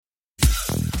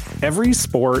Every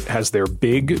sport has their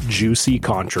big, juicy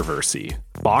controversy.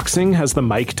 Boxing has the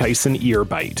Mike Tyson ear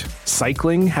bite.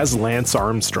 Cycling has Lance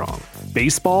Armstrong.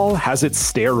 Baseball has its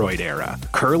steroid era.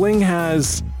 Curling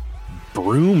has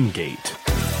Broomgate.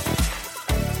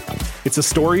 It's a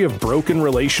story of broken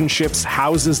relationships,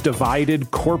 houses divided,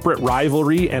 corporate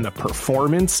rivalry, and a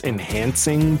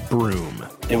performance-enhancing broom.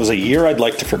 It was a year I'd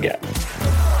like to forget.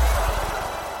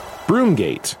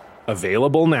 Broomgate.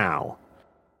 Available now.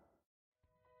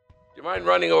 Do you mind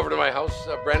running over to my house,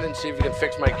 Brendan, see if you can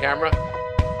fix my camera?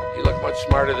 You look much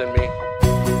smarter than me.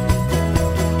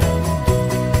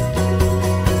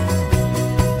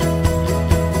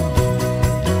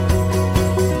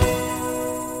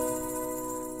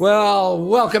 Well,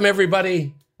 welcome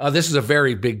everybody. This is a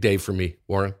very big day for me,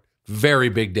 Warren. Very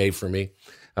big day for me.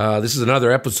 This is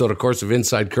another episode, of course, of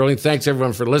Inside Curling. Thanks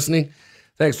everyone for listening.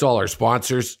 Thanks to all our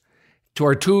sponsors. To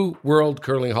our two World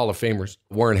Curling Hall of Famers,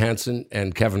 Warren Hansen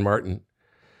and Kevin Martin.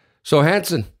 So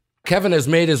Hansen, Kevin has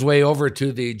made his way over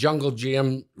to the Jungle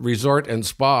GM Resort and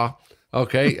Spa.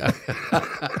 Okay.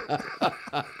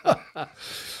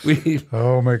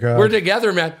 Oh my God. We're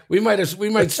together, man. We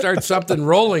might start something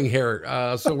rolling here.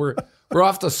 So we're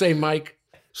off the same mic.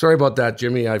 Sorry about that,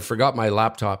 Jimmy. I forgot my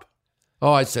laptop.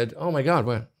 Oh, I said, oh my God,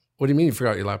 what do you mean you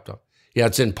forgot your laptop? Yeah,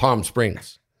 it's in Palm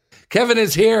Springs. Kevin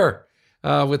is here.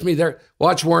 With me there.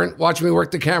 Watch, Warren. Watch me work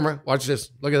the camera. Watch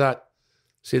this. Look at that.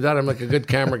 See that? I'm like a good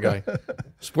camera guy.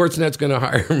 Sportsnet's going to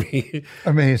hire me.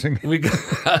 Amazing.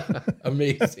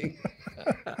 Amazing.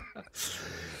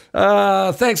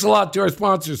 Thanks a lot to our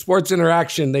sponsors, Sports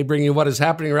Interaction. They bring you what is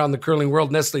happening around the curling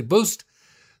world. Nestle Boost,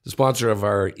 the sponsor of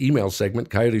our email segment.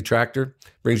 Coyote Tractor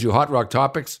brings you Hot Rock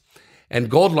Topics. And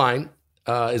Goldline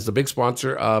is the big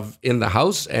sponsor of In the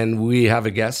House. And we have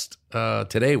a guest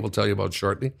today we'll tell you about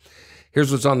shortly. Here's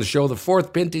what's on the show. The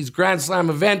fourth Pinty's Grand Slam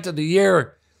event of the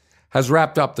year has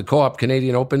wrapped up. The Co-op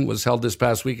Canadian Open was held this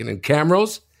past weekend in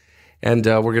Camrose, and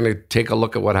we're going to take a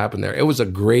look at what happened there. It was a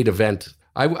great event.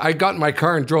 I got in my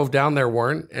car and drove down there,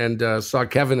 Warren, and saw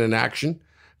Kevin in action.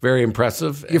 Very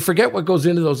impressive. You forget what goes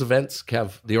into those events,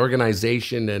 Kev. The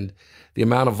organization and the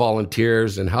amount of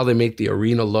volunteers and how they make the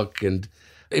arena look. And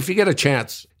if you get a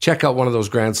chance, check out one of those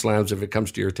Grand Slams if it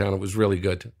comes to your town. It was really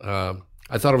good. I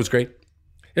thought it was great.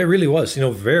 It really was,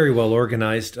 very well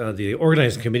organized. The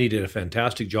organizing committee did a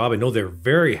fantastic job. I know they're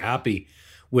very happy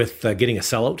with getting a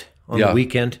sellout on the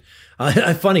weekend.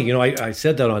 Funny, I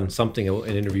said that on something,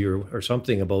 an interview or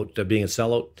something about being a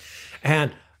sellout.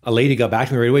 And a lady got back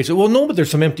to me right away and said, well, no, but there's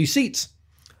some empty seats.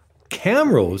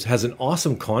 Camrose has an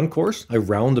awesome concourse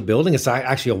around the building. It's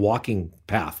actually a walking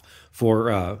path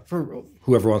for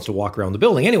whoever wants to walk around the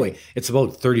building. Anyway, it's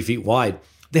about 30 feet wide.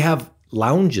 They have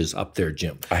lounges up there,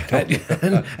 Jim.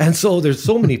 And so there's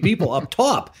so many people up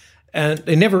top, and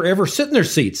they never ever sit in their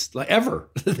seats, like ever.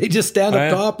 They just stand up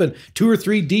top and 2 or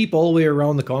 3 deep all the way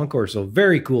around the concourse. So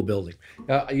very cool building.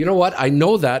 You know what? I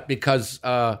know that because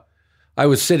I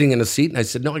was sitting in a seat and I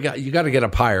said, no, you got to get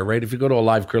up higher, right? If you go to a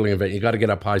live curling event, you got to get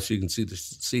up high so you can see the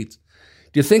seats.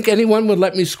 Do you think anyone would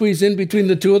let me squeeze in between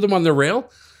the two of them on the rail?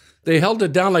 They held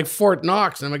it down like Fort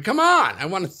Knox. I'm like, come on, I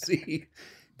want to see.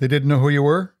 They didn't know who you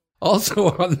were? Also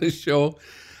on the show,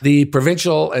 the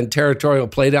provincial and territorial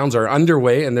playdowns are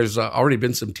underway, and there's already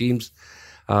been some teams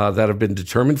that have been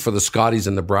determined for the Scotties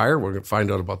and the Brier. We're going to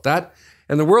find out about that.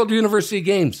 And the World University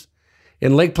Games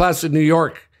in Lake Placid, New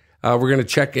York. We're going to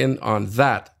check in on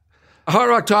that. Hot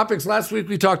Rock Topics. Last week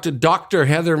we talked to Dr.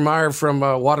 Heather Meyer from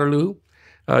Waterloo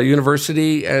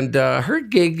University, and her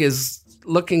gig is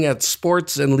looking at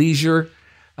sports and leisure,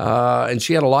 and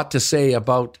she had a lot to say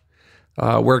about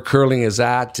where curling is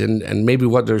at and maybe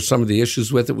what there's some of the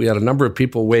issues with it. We had a number of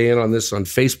people weigh in on this on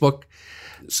Facebook.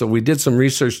 So we did some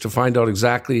research to find out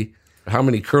exactly how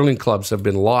many curling clubs have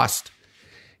been lost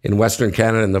in Western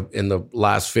Canada in the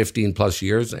last 15 plus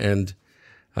years. And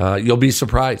you'll be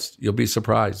surprised. You'll be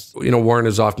surprised. Warren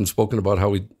has often spoken about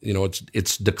how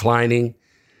it's declining.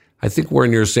 I think,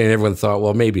 Warren, you're saying everyone thought,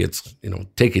 well, maybe it's,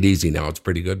 take it easy now. It's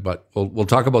pretty good. But we'll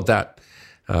talk about that.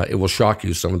 It will shock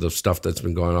you, some of the stuff that's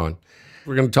been going on.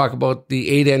 We're going to talk about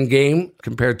the 8-end game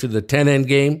compared to the 10-end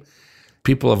game.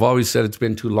 People have always said it's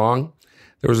been too long.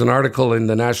 There was an article in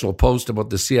the National Post about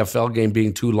the CFL game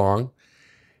being too long,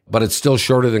 but it's still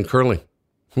shorter than curling.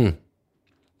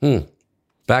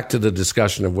 Back to the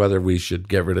discussion of whether we should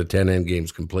get rid of 10-end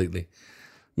games completely.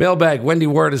 Mailbag. Wendy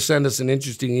Ward has sent us an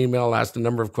interesting email, asked a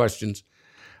number of questions,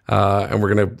 and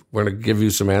we're gonna give you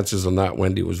some answers on that.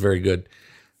 Wendy, it was very good.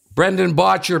 Brendan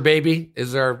Botcher, baby,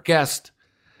 is our guest.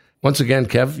 Once again,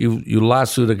 Kev, you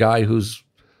lassoed a guy who's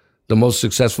the most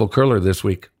successful curler this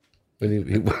week.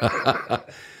 And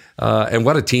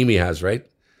what a team he has, right?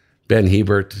 Ben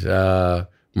Hebert,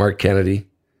 Mark Kennedy,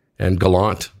 and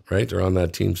Gallant, right? They're on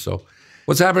that team. So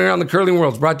what's happening around the curling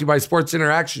world is brought to you by Sports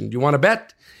Interaction. Do you want to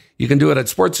bet? You can do it at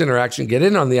Sports Interaction. Get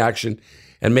in on the action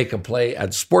and make a play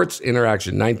at Sports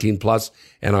Interaction, 19 plus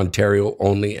and Ontario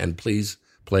only. And please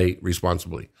play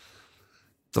responsibly.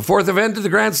 The fourth event of the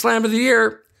Grand Slam of the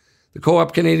year, the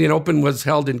Co-op Canadian Open, was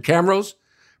held in Camrose.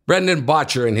 Brendan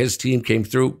Bottcher and his team came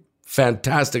through.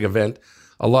 Fantastic event.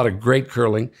 A lot of great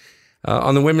curling.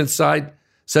 On the women's side,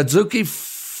 Satsuki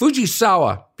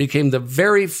Fujisawa became the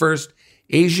very first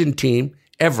Asian team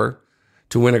ever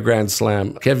to win a Grand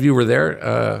Slam. Kev, you were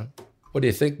there. What do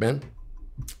you think, man?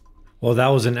 Well, that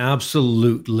was an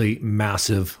absolutely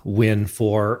massive win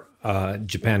for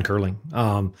Japan curling.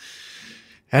 And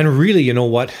really, you know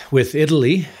what? With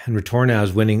Italy and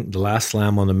Retornaz winning the last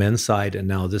slam on the men's side, and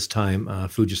now this time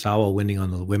Fujisawa winning on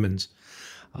the women's,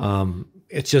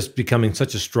 it's just becoming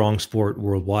such a strong sport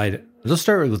worldwide. Let's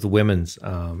start with the women's,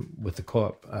 with the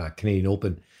Co-op Canadian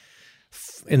Open.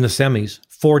 In the semis,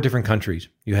 4 different countries.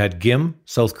 You had Gim,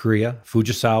 South Korea,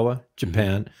 Fujisawa,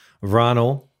 Japan,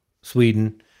 Vrano,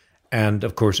 Sweden, and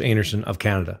of course Anderson of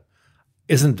Canada.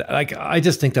 Isn't that, like, I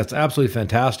just think that's absolutely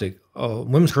fantastic.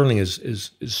 Women's curling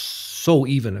is so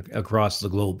even across the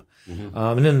globe.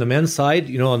 And then the men's side,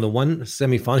 you know, on the one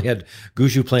semifinal, you had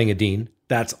Gushue playing Adine.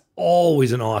 That's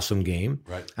always an awesome game.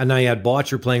 Right. And now you had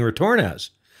Bottcher playing Retornaz.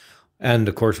 And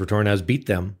of course, Retornaz beat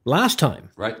them last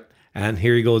time. Right. And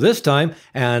here you go this time.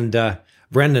 And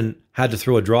Brendan had to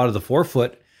throw a draw to the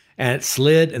forefoot, and it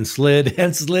slid and slid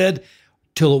and slid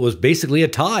till it was basically a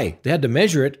tie. They had to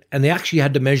measure it, and they actually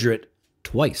had to measure it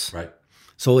twice. Right.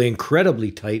 So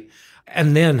incredibly tight.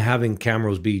 And then having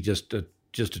Camrose be just a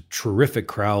terrific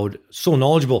crowd, so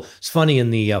knowledgeable. It's funny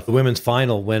in the women's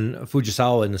final when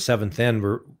Fujisawa in the 7th end,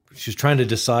 she was trying to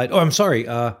decide. Oh, I'm sorry.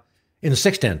 In the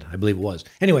 6th end, I believe it was.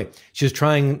 Anyway, she was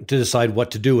trying to decide what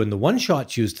to do. And the one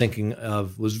shot she was thinking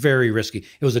of was very risky.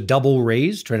 It was a double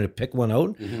raise, trying to pick one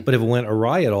out. But if it went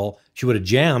awry at all, she would have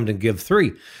jammed and give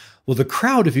 3. Well, the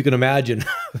crowd, if you can imagine.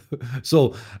 So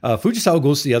Fujisawa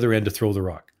goes to the other end to throw the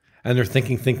rock. And they're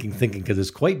thinking, because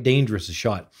it's quite dangerous a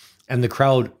shot. And the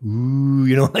crowd, ooh,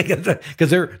 you know, like,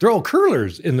 because they're all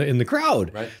curlers in the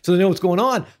crowd. Right. So they know what's going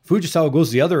on. Fujisawa goes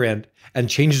to the other end and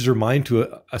changes her mind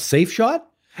to a safe shot.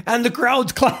 And the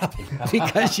crowd's clapping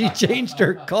because she changed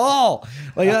her call.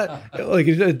 Like that, like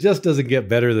it just doesn't get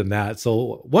better than that.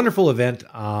 So wonderful event.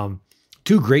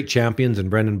 2 great champions, and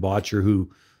Brendan Bottcher,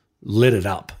 who lit it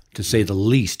up, to say the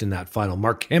least, in that final.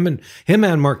 Him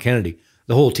and Mark Kennedy.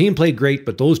 The whole team played great,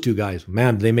 but those 2 guys,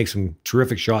 man, they make some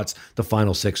terrific shots the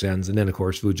final 6 ends. And then, of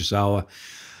course, Fujisawa.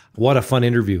 What a fun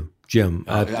interview, Jim,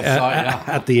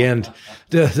 at the end.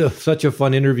 Such a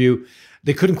fun interview.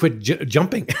 They couldn't quit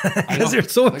jumping because they're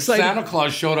so excited. Santa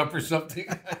Claus showed up or something.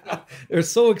 They're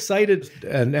so excited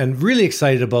and really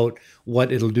excited about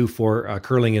what it'll do for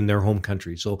curling in their home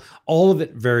country. So all of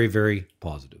it very, very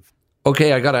positive.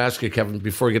 Okay, I got to ask you, Kevin,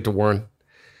 before we get to Warren.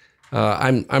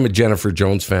 I'm a Jennifer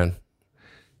Jones fan.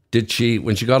 Did she,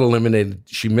 when she got eliminated,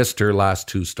 she missed her last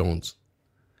 2 stones?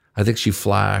 I think she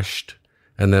flashed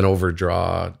and then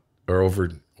overdrew.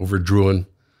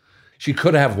 She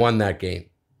could have won that game,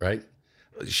 right?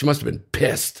 She must have been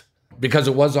pissed because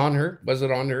it was on her. Was it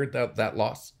on her, that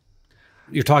loss?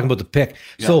 You're talking about the pick.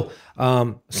 Yeah. So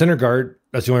center guard,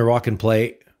 that's the only rock in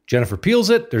play. Jennifer peels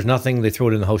it. There's nothing. They throw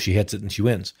it in the house. She hits it and she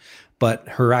wins. But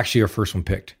her first one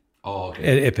picked. Oh,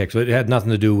 okay. It picked. So it had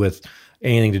nothing to do with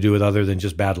anything to do with other than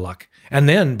just bad luck. But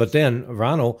then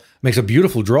Vrano makes a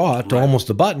beautiful draw to almost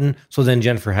the button. So then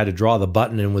Jennifer had to draw the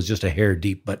button and was just a hair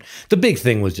deep. But the big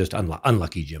thing was just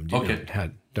unlucky, Jim. Okay.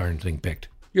 Had darn thing picked.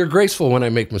 You're graceful when I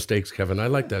make mistakes, Kevin. I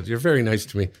like that. You're very nice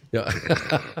to me. Yeah.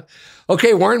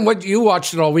 Okay, Warren, you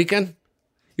watched it all weekend?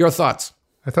 Your thoughts?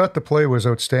 I thought the play was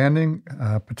outstanding,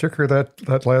 particularly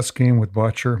that last game with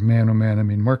Bottcher. Man, oh man. I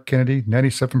mean, Mark Kennedy,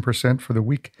 97% for the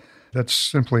week. That's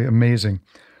simply amazing.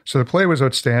 So the play was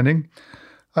outstanding.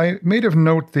 I made of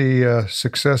note the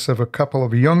success of a couple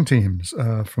of young teams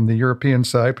from the European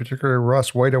side, particularly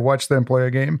Ross White. I watched them play a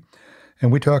game.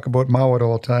 And we talk about Mowat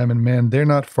all the time, and man, they're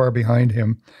not far behind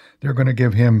him. They're going to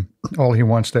give him all he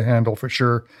wants to handle for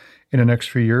sure in the next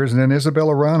few years. And then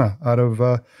Isabella Rana out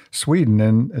of Sweden,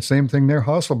 and the same thing there.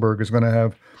 Hasselberg is going to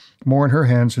have more in her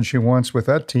hands than she wants with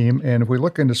that team. And if we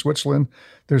look into Switzerland,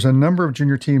 there's a number of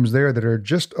junior teams there that are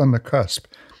just on the cusp.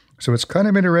 So it's kind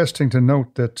of interesting to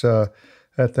note that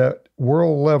at that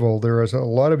world level, there is a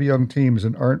lot of young teams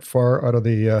that aren't far out of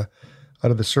the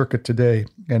circuit today.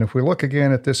 And if we look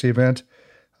again at this event,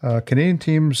 Canadian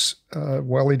teams,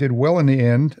 while they did well in the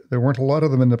end, there weren't a lot of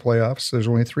them in the playoffs. There's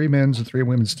only 3 men's and 3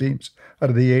 women's teams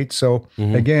out of the 8. So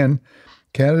again,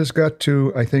 Canada's got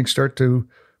to, I think, start to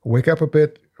wake up a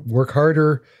bit, work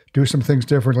harder, do some things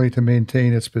differently to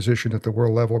maintain its position at the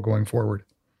world level going forward.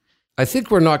 I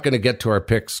think we're not going to get to our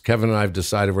picks. Kevin and I have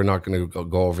decided we're not going to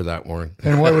go over that, Warren.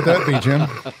 And why would that be, Jim?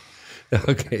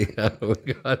 Okay.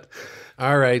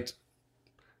 All right.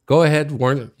 Go ahead,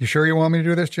 Warren. You sure you want me to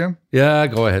do this, Jim? Yeah,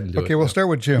 go ahead and do it. Okay, we'll start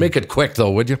with Jim. Make it quick,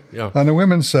 though, would you? Yeah. On the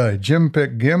women's side, Jim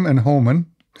picked Gim and Homan.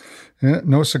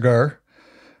 No cigar.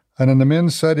 And on the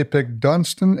men's side, he picked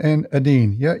Dunstan and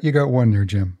Adine. Yeah, you got one there,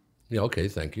 Jim. Yeah, okay,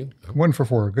 thank you. 1 for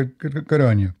 4. Good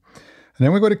on you. And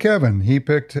then we go to Kevin. He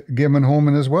picked Gim and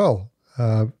Homan as well,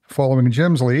 following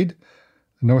Jim's lead.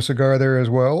 No cigar there as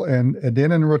well. And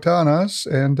Adine and Rotanas,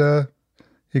 and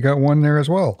he got one there as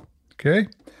well. Okay?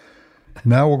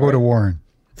 Now we'll go to Warren.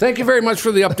 Thank you very much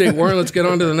for the update, Warren. Let's get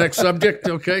on to the next subject,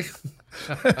 okay?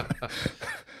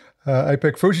 I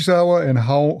picked Fujisawa and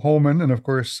Homan, and of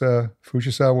course,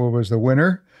 Fujisawa was the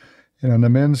winner. And on the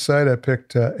men's side, I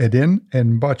picked Adine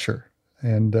and Butcher.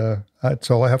 And that's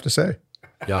all I have to say.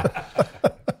 Yeah.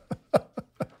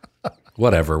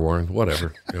 Whatever, Warren,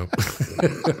 whatever. You know.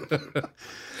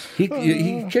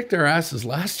 He kicked our asses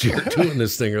last year, too, in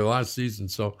this thing, or last season,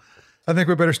 so... I think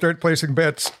we better start placing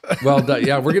bets. Well,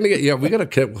 yeah, we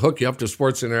got to hook you up to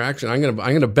Sports Interaction. I'm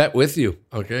gonna bet with you.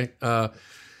 Okay.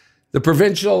 The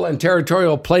provincial and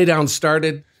territorial playdown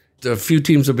started. A few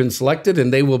teams have been selected,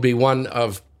 and they will be one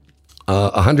of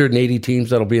 180 teams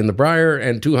that'll be in the Brier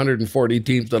and 240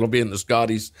 teams that'll be in the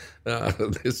Scotties.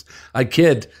 I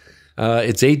kid.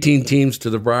 It's 18 teams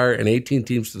to the Brier and 18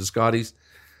 teams to the Scotties.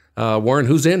 Warren,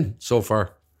 who's in so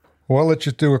far? Well, let's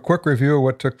just do a quick review of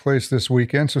what took place this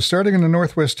weekend. So starting in the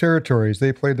Northwest Territories,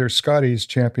 they played their Scotties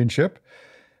Championship.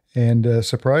 And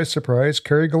surprise, surprise,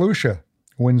 Carrie Galusha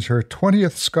wins her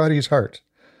 20th Scotties Heart,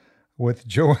 with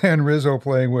Joanne Rizzo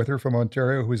playing with her from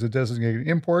Ontario, who's a designated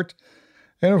import.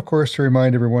 And of course, to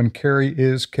remind everyone, Carrie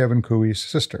is Kevin Cooey's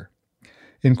sister.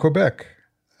 In Quebec,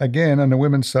 again, on the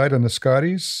women's side, on the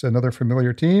Scotties, another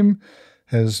familiar team,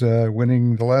 has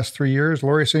winning the last 3 years.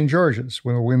 Laurier St. George's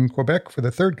will win Quebec for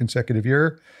the third consecutive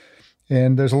year.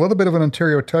 And there's a little bit of an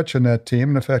Ontario touch in that team,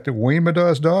 and the fact that Wayne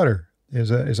Madaw's daughter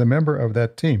is a member of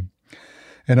that team.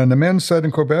 And on the men's side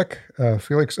in Quebec,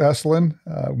 Felix Asselin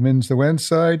wins the men's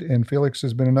side, and Felix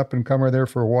has been an up-and-comer there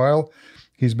for a while.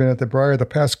 He's been at the Brier the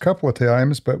past couple of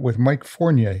times, but with Mike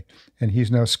Fournier, and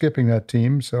he's now skipping that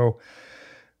team. So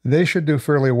they should do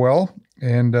fairly well.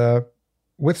 And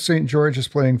with St. George's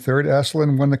playing third,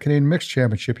 Asselin won the Canadian Mixed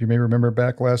Championship, you may remember,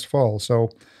 back last fall. So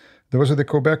those are the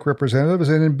Quebec representatives.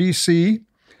 And in BC,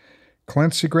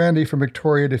 Clancy Grandy from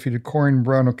Victoria defeated Corin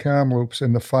Brown of Kamloops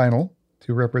in the final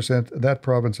to represent that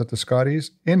province at the Scotties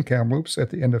in Kamloops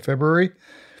at the end of February.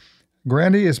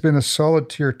 Grandy has been a solid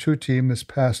Tier 2 team this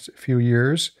past few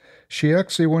years. She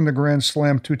actually won the Grand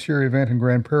Slam two-tier event in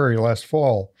Grand Prairie last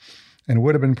fall, and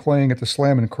would have been playing at the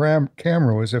Slam in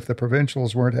Camrose if the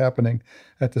provincials weren't happening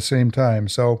at the same time.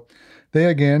 So they,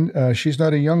 again, she's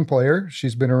not a young player.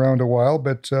 She's been around a while,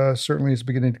 but certainly is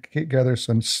beginning to gather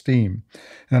some steam.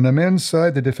 And on the men's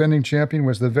side, the defending champion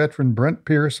was the veteran Brent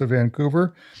Pierce of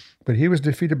Vancouver, but he was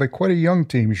defeated by quite a young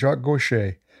team, Jacques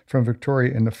Gaucher from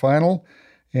Victoria in the final.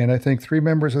 And I think 3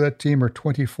 members of that team are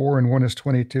 24 and 1 is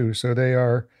 22. So they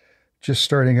are just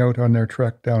starting out on their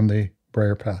trek down the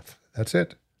Brier path. That's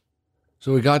it.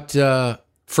 So we got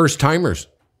first-timers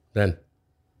then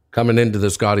coming into the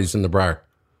Scotties in the Brier.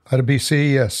 Out of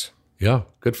BC, yes. Yeah,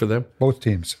 good for them. Both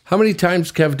teams. How many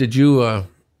times, Kev, did you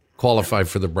qualify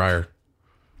for the Brier?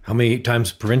 How many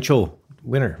times provincial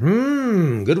winner?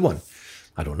 Good one.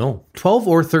 I don't know. 12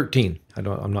 or 13.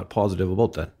 I'm not positive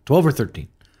about that. 12 or 13.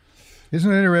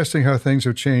 Isn't it interesting how things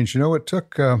have changed? You know, it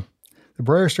took, the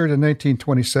Brier started in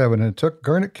 1927, and it took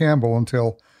Garnet Campbell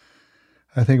until,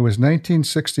 I think it was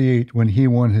 1968 when he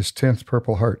won his 10th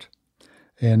Purple Heart.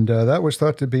 And that was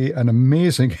thought to be an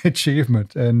amazing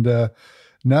achievement. And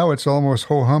now it's almost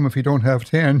ho-hum. If you don't have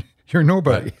 10, you're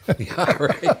nobody. Yeah,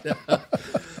 right.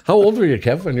 How old were you,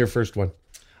 Kev, on your first one?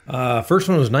 First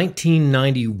one was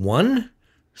 1991.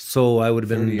 So I would have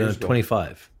been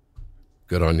 25.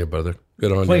 Good on you, brother.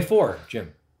 Good on 24,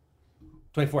 Jim.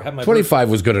 24. Had my 25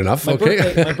 was good enough.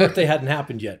 Okay. My birthday hadn't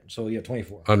happened yet. So, yeah,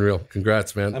 24. Unreal.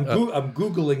 Congrats, man. I'm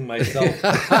Googling myself.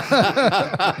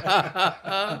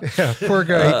 Yeah, poor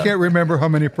guy. He can't remember how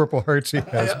many Purple Hearts he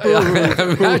has.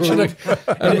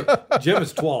 Jim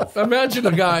is 12. Imagine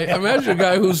a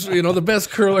guy who's, the best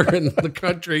curler in the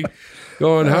country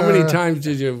going, how many times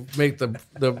did you make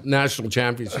the national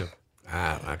championship?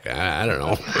 I don't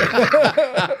know.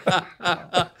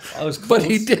 I was close. But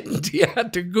he didn't. He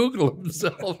had to Google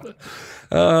himself.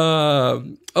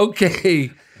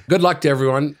 Okay. Good luck to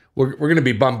everyone. we're going to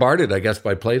be bombarded, I guess,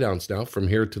 by playdowns now from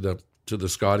here to the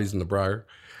Scotties and the Brier.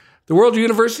 The World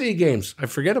University Games, I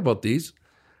forget about these.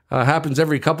 Happens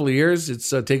every couple of years. It's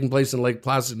taking place in Lake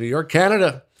Placid, New York.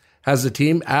 Canada has a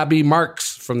team, Abby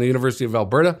Marks from the University of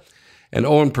Alberta and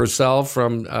Owen Purcell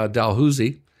from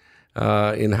Dalhousie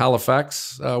in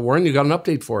Halifax. Warren, you got an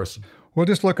update for us? We'll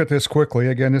just look at this quickly.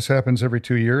 Again, this happens every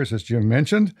 2 years, as Jim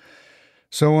mentioned.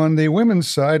 So on the women's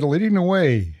side, leading the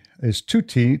way is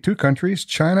two countries,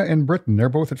 China and Britain. They're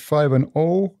both at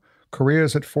 5-0. Korea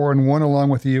is at 4-1, along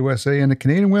with the USA. And the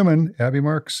Canadian women, Abby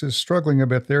Marks is struggling a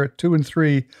bit. They're at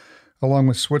 2-3, along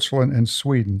with Switzerland and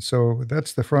Sweden. So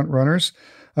that's the front runners.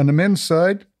 On the men's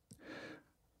side,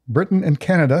 Britain and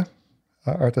Canada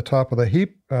are at the top of the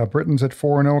heap. Britain's at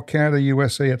 4-0, Canada,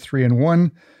 USA at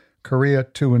 3-1, Korea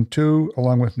 2-2,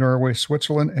 along with Norway,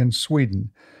 Switzerland, and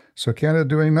Sweden. So Canada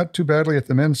doing not too badly at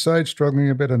the men's side, struggling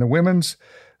a bit on the women's.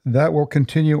 That will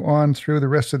continue on through the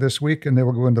rest of this week, and they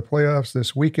will go into playoffs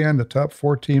this weekend. The top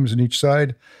 4 teams in each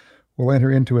side will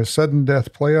enter into a sudden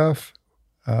death playoff.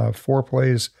 4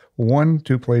 plays 1,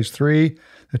 2 plays 3.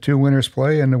 The 2 winners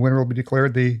play, and the winner will be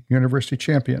declared the university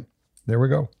champion. There we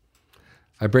go.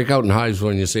 I break out in hives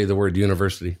when you say the word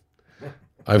university.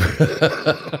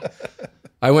 I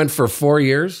went for 4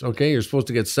 years. Okay, you're supposed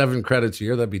to get 7 credits a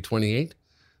year. That'd be 28.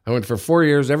 I went for 4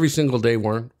 years, every single day,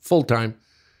 Warren, full time.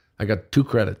 I got 2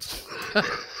 credits.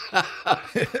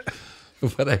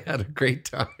 But I had a great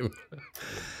time.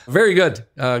 Very good.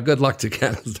 Good luck to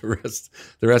Canada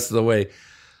the rest of the way.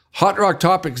 Hot Rock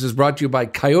Topics is brought to you by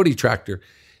Coyote Tractor.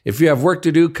 If you have work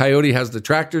to do, Coyote has the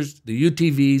tractors, the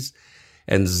UTVs,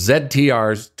 and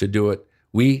ZTRs to do it.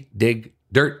 We dig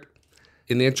dirt.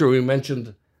 In the intro, we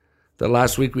mentioned that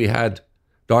last week we had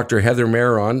Dr. Heather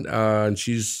Mayer on, and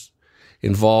she's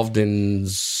involved in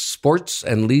sports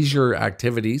and leisure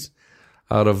activities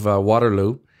out of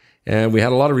Waterloo. And we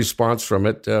had a lot of response from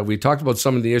it. We talked about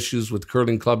some of the issues with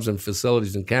curling clubs and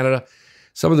facilities in Canada.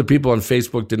 Some of the people on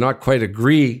Facebook did not quite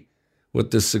agree with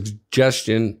the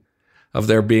suggestion of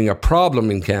there being a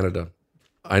problem in Canada.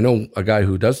 I know a guy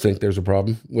who does think there's a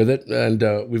problem with it,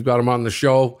 and we've got him on the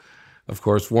show. Of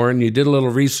course, Warren, you did a little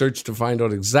research to find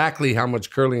out exactly how much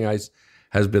curling ice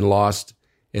has been lost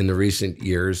in the recent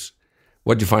years.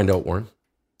 What did you find out, Warren?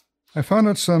 I found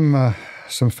out some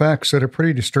facts that are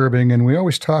pretty disturbing, and we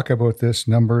always talk about this,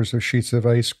 numbers of sheets of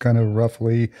ice kind of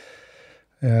roughly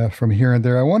from here and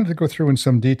there. I wanted to go through in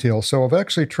some detail. So I've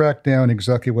actually tracked down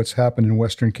exactly what's happened in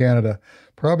Western Canada,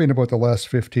 probably in about the last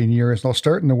 15 years. And I'll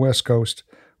start in the West Coast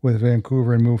with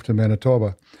Vancouver and move to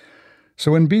Manitoba.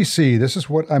 So in BC, this is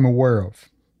what I'm aware of.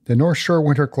 The North Shore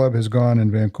Winter Club has gone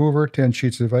in Vancouver, 10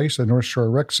 sheets of ice. The North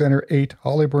Shore Rec Center, 8.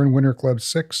 Hollyburn Winter Club,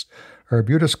 6.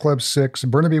 Arbutus Club, 6.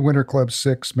 Burnaby Winter Club,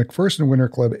 6. McPherson Winter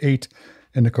Club, 8.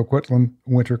 And the Coquitlam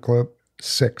Winter Club,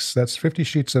 6. That's 50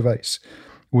 sheets of ice.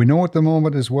 We know at the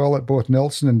moment as well that both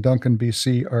Nelson and Duncan,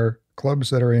 BC, are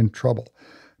clubs that are in trouble.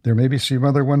 There may be some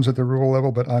other ones at the rural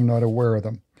level, but I'm not aware of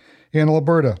them. In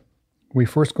Alberta, we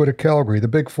first go to Calgary. The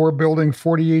Big Four building,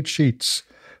 48 sheets.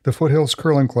 The Foothills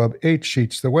Curling Club, 8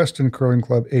 sheets. The Weston Curling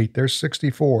Club, 8. There's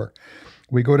 64.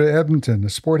 We go to Edmonton, the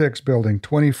SportX building,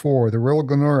 24. The Royal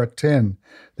Glenora, 10.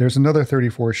 There's another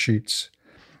 34 sheets.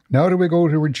 Now do we go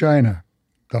to Regina?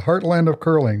 The heartland of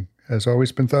curling has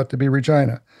always been thought to be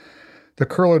Regina. The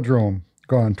Curlodrome,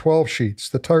 gone, 12 sheets.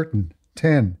 The Tartan,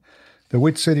 10. The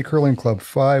Wheat City Curling Club,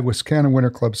 5. Wisconsin Winter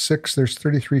Club, 6. There's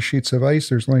 33 sheets of ice.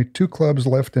 There's only 2 clubs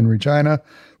left in Regina,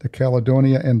 the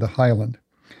Caledonia and the Highland.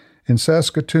 In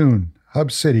Saskatoon,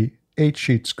 Hub City, 8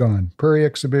 sheets gone. Prairie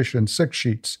Exhibition, 6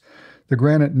 sheets. The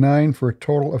Granite, 9 for a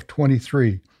total of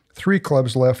 23. 3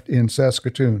 clubs left in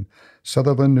Saskatoon,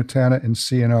 Sutherland, Nutana, and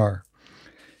CNR.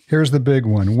 Here's the big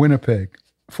one, Winnipeg.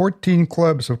 14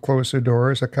 clubs have closed their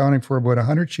doors, accounting for about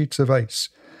 100 sheets of ice.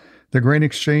 The Grain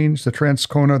Exchange, the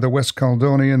Transcona, the West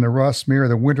Caledonian, the Rossmere,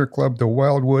 the Winter Club, the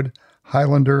Wildwood,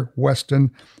 Highlander,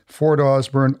 Weston, Fort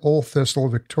Osborne, Old Thistle,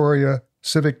 Victoria,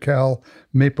 Civic Cal,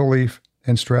 Maple Leaf,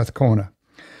 and Strathcona.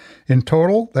 In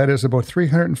total, that is about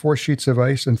 304 sheets of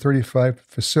ice and 35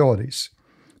 facilities.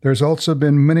 There's also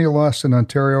been many lost in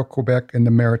Ontario, Quebec, and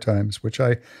the Maritimes, which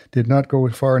I did not go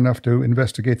far enough to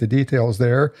investigate the details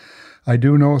there. I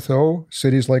do know, though,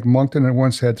 cities like Moncton that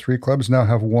once had 3 clubs now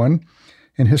have 1,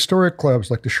 and historic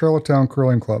clubs like the Charlottetown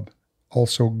Curling Club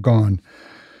also gone.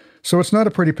 So it's not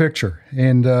a pretty picture,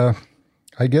 and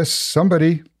I guess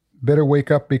somebody better wake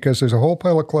up, because there's a whole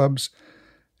pile of clubs,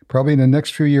 probably in the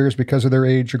next few years, because of their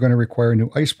age, are going to require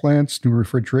new ice plants, new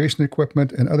refrigeration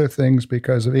equipment, and other things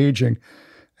because of aging.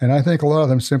 And I think a lot of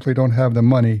them simply don't have the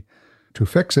money to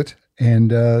fix it,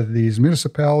 and these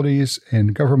municipalities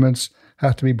and governments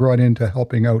have to be brought into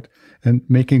helping out and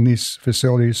making these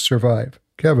facilities survive.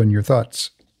 Kevin, your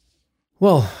thoughts?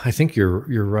 Well, I think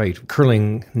you're right.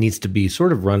 Curling needs to be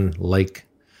sort of run like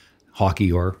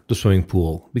hockey or the swimming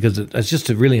pool, because it's just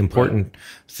a really important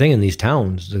thing in these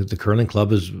towns. The curling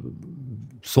club is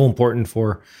so important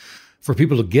for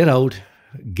people to get out,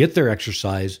 get their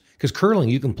exercise, because curling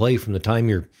you can play from the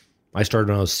time I started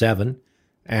when I was 7,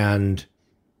 and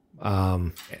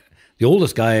the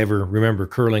oldest guy I ever remember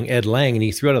curling, Ed Lang, and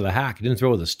he threw out of the hack. He didn't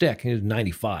throw with a stick. He was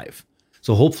 95.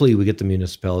 So hopefully we get the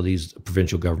municipalities,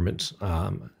 provincial governments,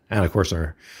 and of course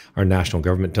our national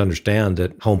government to understand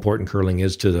that how important curling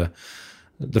is to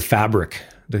the fabric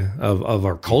of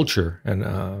our culture and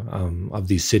of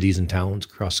these cities and towns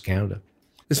across Canada.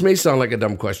 This may sound like a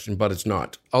dumb question, but it's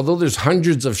not. Although there's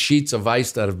hundreds of sheets of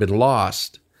ice that have been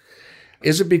lost,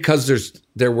 is it because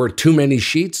there were too many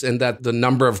sheets and that the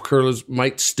number of curlers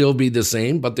might still be the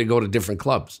same, but they go to different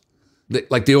clubs?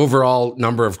 Like the overall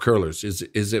number of curlers,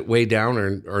 is it way down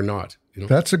or not? You know?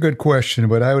 That's a good question,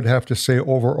 but I would have to say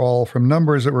overall, from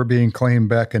numbers that were being claimed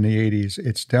back in the 80s,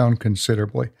 it's down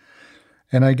considerably.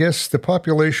 And I guess the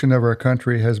population of our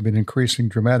country has been increasing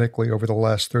dramatically over the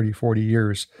last 30, 40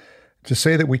 years. To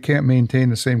say that we can't maintain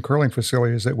the same curling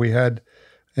facilities that we had,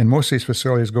 and most of these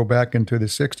facilities go back into the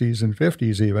 60s and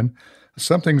 50s even,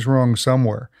 something's wrong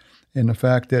somewhere. In the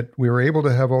fact that we were able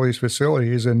to have all these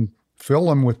facilities and fill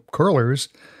them with curlers,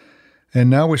 and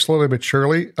now we slowly but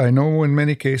surely, I know in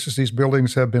many cases these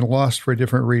buildings have been lost for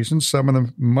different reasons, some of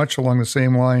them much along the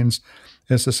same lines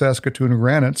as the Saskatoon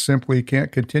Granite simply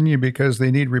can't continue because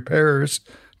they need repairs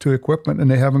to equipment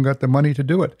and they haven't got the money to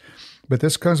do it. But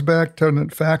this comes back to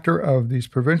the factor of these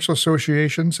provincial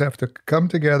associations have to come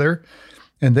together,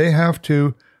 and they have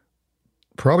to,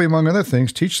 probably among other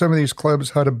things, teach some of these clubs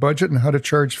how to budget and how to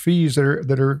charge fees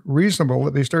that are reasonable,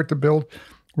 that they start to build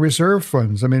reserve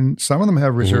funds. I mean, some of them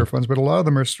have reserve funds, but a lot of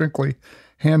them are strictly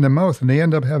hand to mouth, and they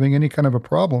end up having any kind of a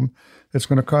problem that's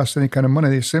going to cost any kind of money.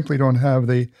 They simply don't have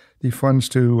the funds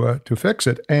to fix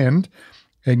it. And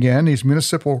again, these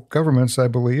municipal governments, I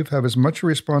believe, have as much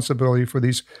responsibility for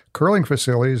these curling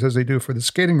facilities as they do for the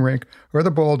skating rink or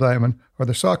the ball diamond or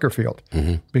the soccer field,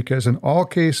 because in all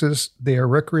cases, they are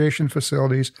recreation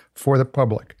facilities for the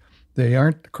public. They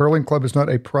aren't. The curling club is not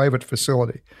a private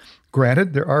facility.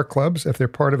 Granted, there are clubs, if they're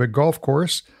part of a golf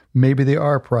course, maybe they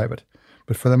are private.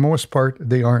 But for the most part,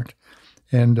 they aren't.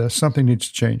 And something needs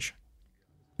to change.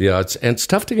 Yeah, it's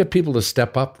tough to get people to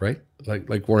step up, right?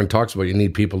 Like Warren talks about, you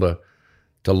need people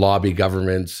to lobby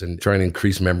governments and try and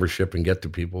increase membership and get to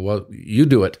people. Well, you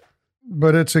do it.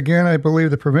 But it's, again, I believe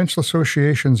the provincial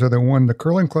associations are the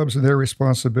curling clubs are their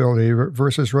responsibility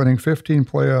versus running 15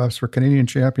 playoffs for Canadian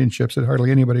championships that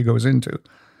hardly anybody goes into.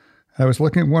 I was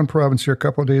looking at one province here a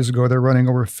couple of days ago. They're running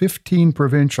over 15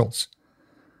 provincials,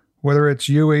 whether it's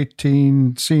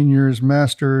U18, seniors,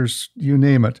 masters, you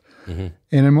name it. And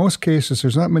in most cases,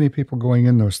 there's not many people going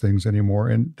in those things anymore,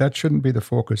 and that shouldn't be the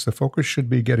focus. The focus should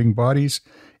be getting bodies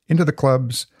into the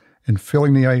clubs and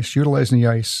filling the ice, utilizing the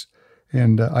ice,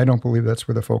 and I don't believe that's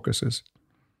where the focus is.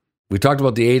 We talked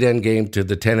about the 8-end game to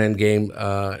the 10-end game,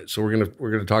 so we're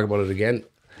gonna talk about it again.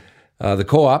 The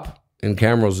co-op in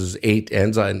Camrose is 8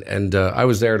 ends, and I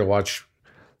was there to watch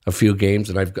a few games,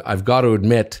 and I've got to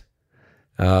admit,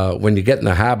 when you get in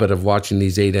the habit of watching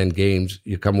these 8-end games,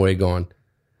 you come away going,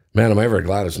 man, am I ever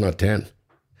glad it's not 10.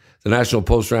 The National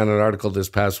Post ran an article this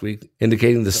past week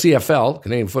indicating the CFL,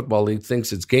 Canadian Football League,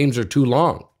 thinks its games are too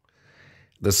long.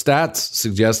 The stats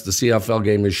suggest the CFL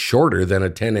game is shorter than a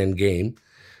 10-end game.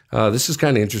 This is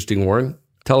kind of interesting, Warren.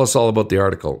 Tell us all about the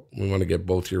article. We want to get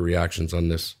both your reactions on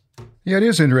this. Yeah, it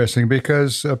is interesting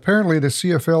because apparently the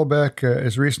CFL back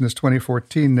as recent as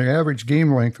 2014, their average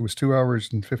game length was 2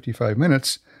 hours and 55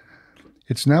 minutes.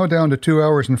 It's now down to 2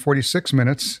 hours and 46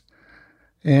 minutes.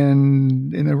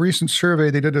 And in a recent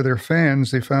survey they did of their fans,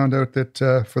 they found out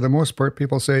that for the most part,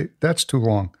 people say that's too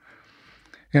long.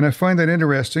 And I find that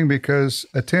interesting because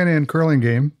a 10-end curling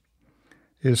game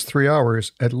is 3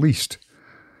 hours at least.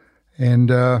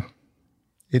 And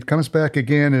it comes back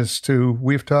again as to,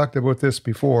 we've talked about this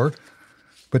before,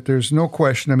 but there's no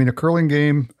question. I mean, a curling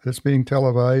game that's being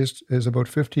televised is about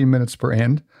 15 minutes per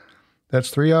end. That's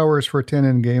 3 hours for a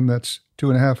 10-end game. That's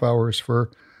 2.5 hours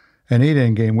for an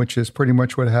 8-end game, which is pretty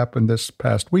much what happened this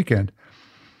past weekend.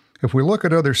 If we look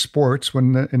at other sports,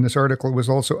 when in this article it was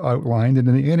also outlined, and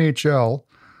in the NHL,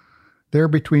 they're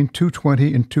between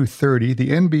 2:20 and 2:30. The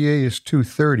NBA is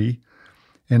 2:30,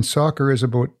 and soccer is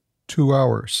about 2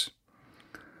 hours.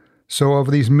 So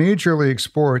of these major league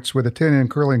sports with a 10-end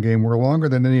curling game, we're longer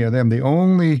than any of them. The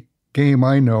only game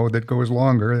I know that goes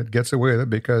longer, that gets away with it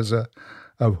because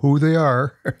of who they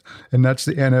are, and that's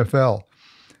the NFL.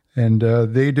 And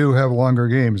they do have longer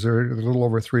games. They're a little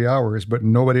over 3 hours, but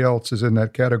nobody else is in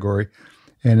that category.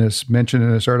 And as mentioned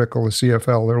in this article, the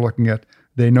CFL, they're looking at,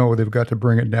 they know they've got to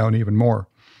bring it down even more.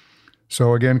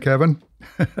 So again, Kevin,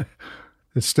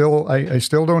 it's still, I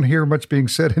still don't hear much being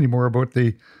said anymore about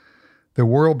the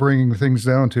world bringing things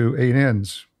down to 8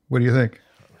 ends. What do you think?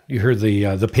 You heard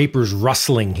the papers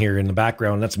rustling here in the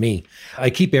background. That's me. I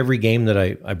keep every game that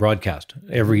I broadcast,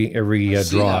 every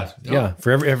draw. Yeah,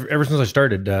 for ever since I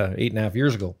started 8.5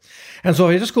 years ago. And so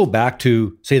I just go back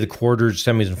to, say, the quarters,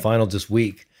 semis, and finals this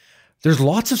week. There's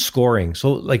lots of scoring.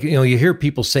 So, like, you hear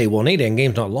people say, well, an 8-end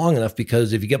game's not long enough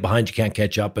because if you get behind, you can't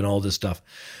catch up and all this stuff.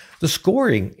 The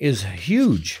scoring is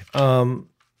huge. Other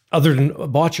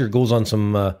than Botcher goes on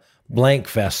some blank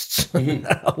fests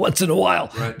once in a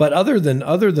while. Right. But other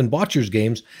than Botcher's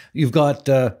games, you've got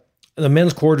the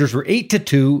men's quarters were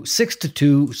 8-2,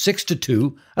 6-2,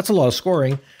 6-2. That's a lot of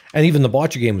scoring. And even the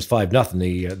Botcher game was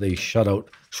 5-0. They shut out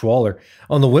Schwaller.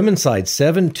 On the women's side,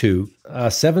 7-2,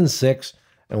 7-6.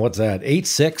 And what's that? 8-6.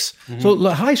 Mm-hmm. So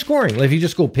high scoring. Like if you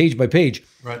just go page by page,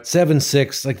 right.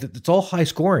 7-6. Like it's all high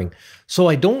scoring. So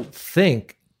I don't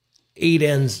think 8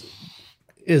 ends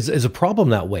is a problem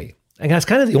that way. And that's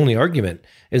kind of the only argument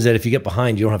is that if you get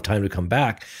behind, you don't have time to come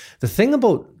back. The thing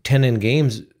about 10-end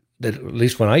games, that at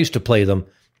least when I used to play them,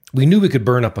 we knew we could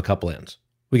burn up a couple ends.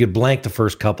 We could blank the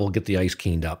first couple, get the ice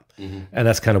cleaned up. Mm-hmm. And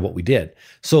that's kind of what we did.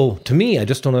 So to me, I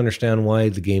just don't understand why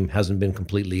the game hasn't been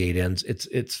completely 8 ends.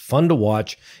 It's fun to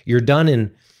watch. You're done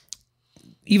in,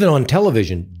 even on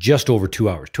television, just over 2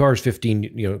 hours. 2 hours,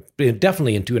 15,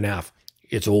 definitely in 2.5,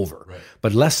 it's over. Right.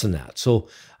 But less than that. So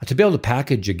to be able to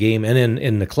package a game, and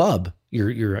in the club,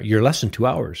 you're less than 2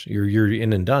 hours. You're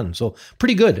in and done. So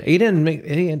pretty good. 8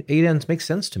 ends makes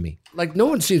sense to me. Like no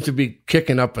one seems to be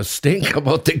kicking up a stink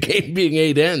about the game being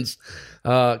 8 ends.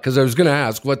 Because I was going to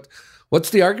ask, what's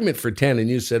the argument for 10? And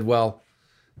you said, well,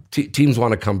 teams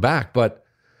want to come back, but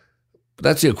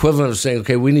that's the equivalent of saying,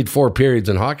 okay, we need 4 periods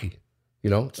in hockey.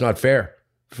 It's not fair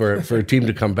for a team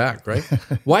to come back, right?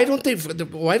 Why don't they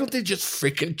just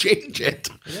freaking change it?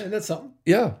 Yeah, that's something.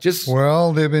 Yeah,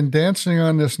 Well, they've been dancing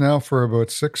on this now for about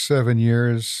 6-7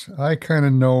 years. I kind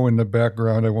of know in the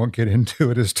background, I won't get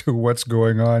into it as to what's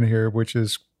going on here, which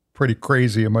is pretty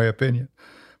crazy in my opinion.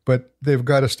 But they've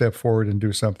got to step forward and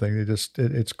do something.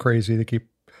 It's crazy. They keep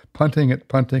punting it,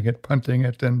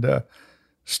 and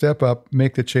step up,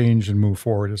 make the change, and move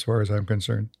forward as far as I'm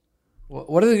concerned.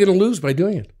 What are they going to lose by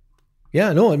doing it?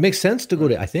 Yeah, no, it makes sense to go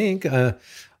to, I think, 10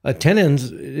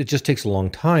 ends, it just takes a long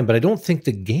time, but I don't think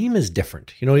the game is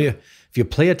different. If you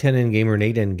play a 10-end game or an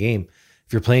 8-end game,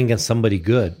 if you're playing against somebody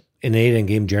good, in an 8-end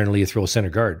game, generally you throw a center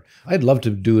guard. I'd love to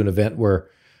do an event where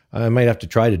I might have to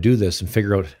try to do this and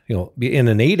figure out, in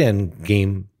an 8-end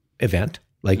game event,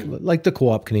 like the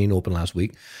Co-op Canadian Open last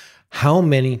week, how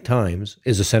many times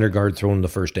is a center guard thrown in the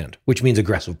first end, which means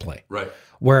aggressive play. Right.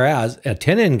 Whereas a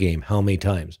 10-end game, how many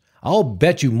times? I'll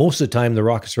bet you most of the time the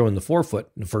Rockets throw in the 4-foot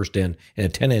in the first end in a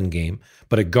 10-end game,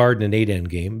 but a guard in an 8-end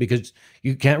game because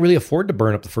you can't really afford to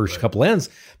burn up the first couple ends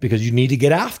because you need to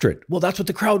get after it. Well, that's what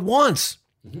the crowd wants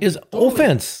is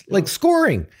offense, like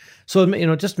scoring. So,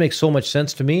 it just makes so much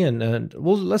sense to me. And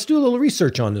let's do a little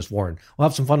research on this, Warren. We'll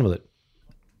have some fun with it.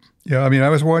 Yeah, I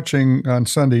was watching on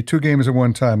Sunday 2 games at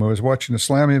one time. I was watching the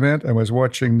Slam event. I was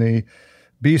watching the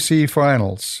BC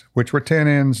finals, which were 10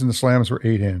 ends and the slams were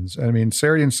 8 ends.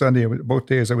 Saturday and Sunday, both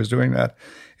days I was doing that.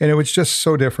 And it was just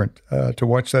so different to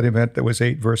watch that event that was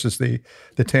 8 versus the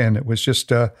 10. It was just,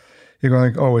 you're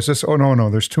going, oh, is this, oh, no,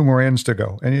 there's 2 more ends to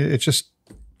go. And it's just.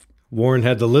 Warren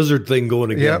had the lizard thing going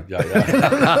again. Yep. Yeah.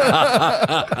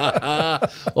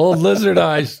 Old lizard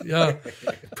eyes. Yeah.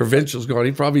 Provincial's going,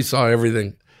 he probably saw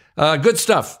everything. Good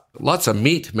stuff. Lots of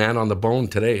meat, man, on the bone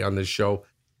today on this show.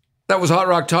 That was Hot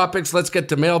Rock Topics. Let's get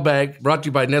to Mailbag, brought to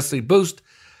you by Nestle Boost.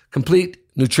 Complete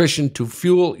nutrition to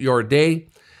fuel your day.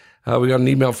 We got an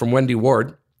email from Wendy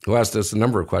Ward, who asked us a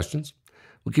number of questions.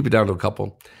 We'll keep it down to a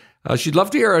couple. She'd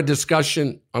love to hear a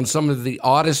discussion on some of the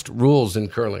oddest rules in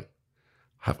curling.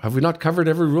 Have we not covered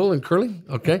every rule in curling?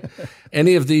 Okay.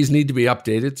 Any of these need to be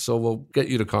updated, so we'll get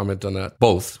you to comment on that.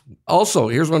 Both. Also,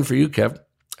 here's one for you, Kev.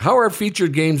 How are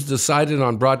featured games decided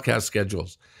on broadcast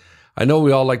schedules? I know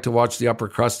we all like to watch the upper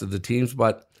crust of the teams,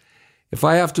 but if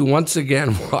I have to once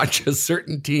again watch a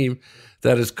certain team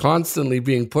that is constantly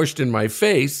being pushed in my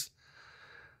face,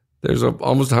 there's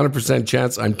almost 100%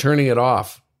 chance I'm turning it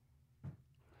off.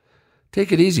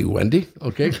 Take it easy, Wendy,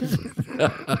 okay?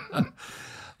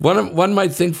 One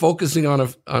might think focusing on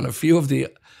a few of the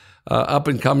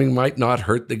up-and-coming might not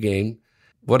hurt the game.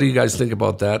 What do you guys think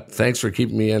about that? Thanks for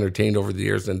keeping me entertained over the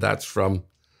years, and that's from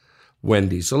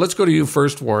Wendy. So let's go to you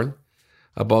first, Warren,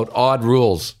 about odd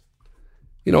rules.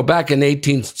 Back in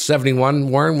 1871,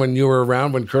 Warren, when you were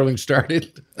around when curling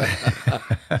started,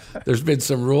 there's been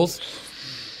some rules.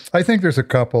 I think there's a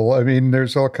couple. I mean,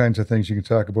 there's all kinds of things you can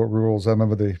talk about rules. I'm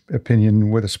of the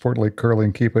opinion with a sport like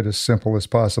curling, keep it as simple as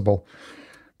possible.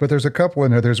 But there's a couple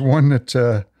in there. There's one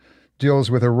that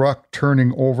deals with a rock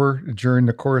turning over during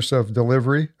the course of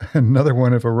delivery. Another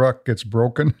one if a rock gets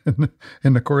broken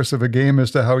in the course of a game as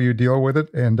to how you deal with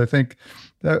it. And I think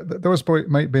those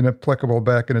might have been applicable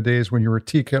back in the days when you were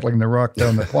tea kettling the rock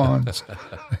down the ponds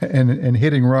and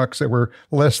hitting rocks that were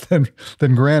less than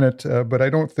granite. But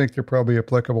I don't think they're probably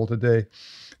applicable today.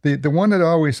 The one that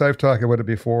I've talked about it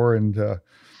before, and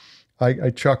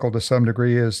I chuckle to some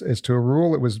degree, is to a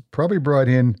rule that was probably brought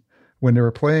in when they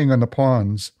were playing on the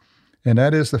ponds. And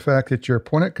that is the fact that your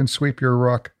opponent can sweep your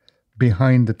rock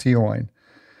behind the tee line.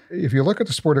 If you look at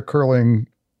the sport of curling,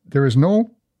 there is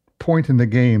no point in the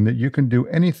game that you can do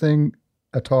anything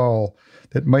at all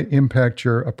that might impact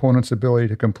your opponent's ability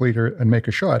to complete and make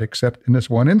a shot, except in this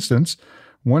one instance,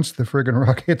 once the friggin'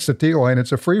 rock hits the tee line,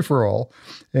 it's a free-for-all.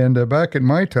 And back in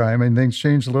my time, and things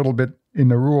changed a little bit in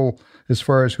the rule as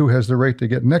far as who has the right to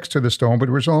get next to the stone, but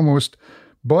it was almost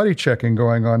body checking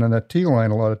going on that tee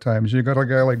line a lot of times. You got a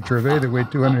guy like Gervais that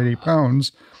weighed 280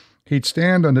 pounds. He'd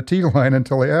stand on the tee line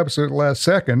until the absolute last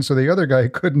second, so the other guy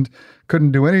couldn't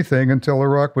do anything until the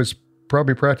rock was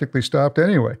probably practically stopped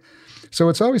anyway. So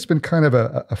it's always been kind of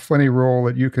a funny rule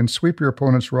that you can sweep your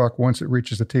opponent's rock once it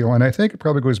reaches the tee line. I think it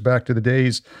probably goes back to the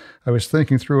days I was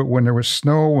thinking through it when there was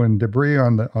snow and debris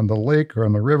on the lake or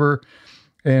on the river,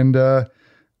 and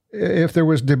if there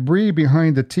was debris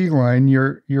behind the tee line,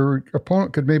 your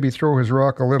opponent could maybe throw his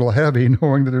rock a little heavy,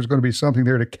 knowing that there's going to be something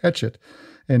there to catch it,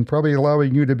 and probably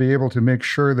allowing you to be able to make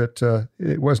sure that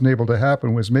it wasn't able to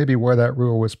happen was maybe why that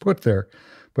rule was put there.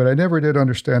 But I never did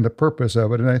understand the purpose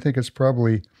of it, and I think it's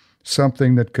probably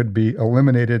something that could be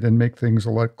eliminated and make things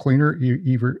a lot cleaner,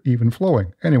 even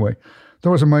flowing. Anyway,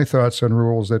 those are my thoughts on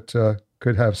rules that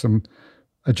could have some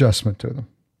adjustment to them.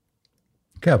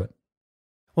 Kevin.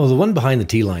 Well, the one behind the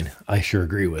tee line, I sure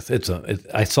agree with.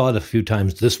 I saw it a few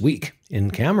times this week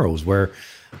in Camrose where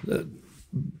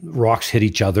rocks hit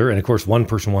each other, and of course, one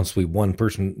person wants to sweep one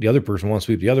person, the other person wants to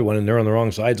sweep the other one, and they're on the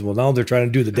wrong sides. Well, now they're trying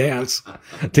to do the dance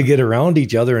to get around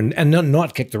each other and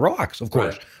not kick the rocks, of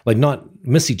course, right. Like not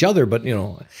miss each other. But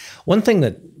one thing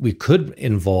that we could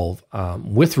involve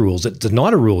with rules that's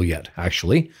not a rule yet,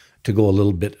 actually, to go a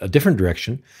little bit a different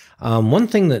direction. One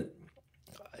thing that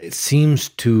it seems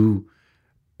to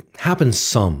happens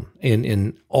some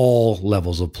in all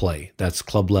levels of play, that's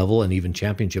club level and even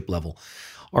championship level,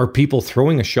 are people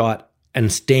throwing a shot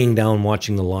and staying down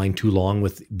watching the line too long,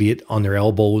 with be it on their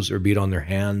elbows or be it on their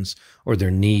hands or their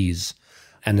knees,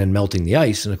 and then melting the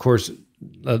ice. And of course,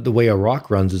 the way a rock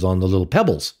runs is on the little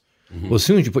pebbles. Mm-hmm. Well, as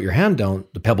soon as you put your hand down,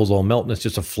 the pebbles all melt and it's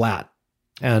just a flat.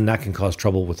 And that can cause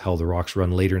trouble with how the rocks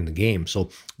run later in the game. So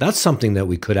that's something that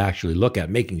we could actually look at,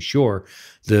 making sure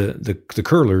the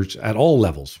curlers at all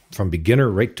levels, from beginner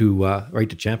right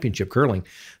to championship curling,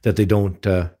 that they don't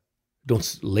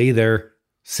lay there,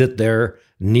 sit there,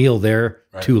 kneel there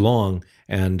too long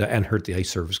and hurt the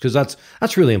ice surface, because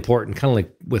that's really important. Kind of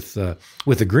like with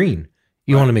the green,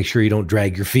 you want to make sure you don't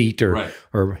drag your feet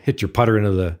or hit your putter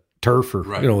into the turf or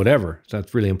whatever. So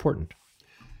that's really important.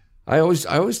 I always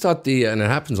thought and it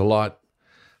happens a lot,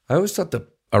 I always thought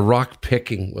a rock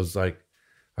picking was like,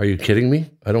 are you kidding me?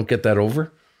 I don't get that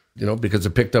over, because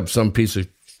it picked up some piece of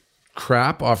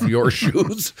crap off your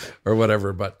shoes or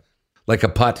whatever, but like a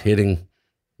putt hitting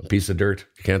a piece of dirt,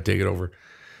 you can't take it over.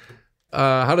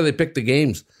 How do they pick the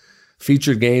games,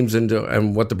 featured games,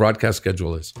 and what the broadcast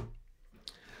schedule is?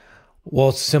 Well,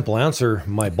 it's a simple answer.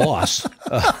 My boss,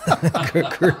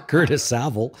 Curtis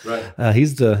Saville,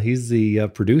 he's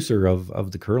the producer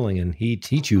of the curling, and he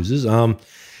chooses.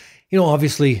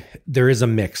 Obviously there is a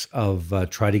mix of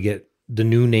try to get the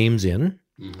new names in,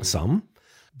 some,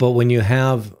 but when you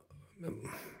have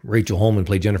Rachel Holman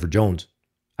play Jennifer Jones,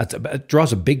 it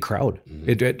draws a big crowd.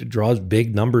 It draws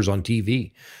big numbers on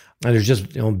TV. And there's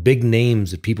just big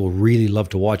names that people really love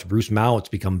to watch. Bruce Mowat's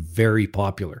become very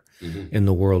popular in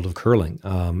the world of curling.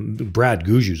 Brad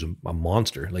Gushew's a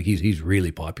monster. Like he's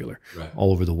really popular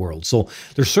all over the world. So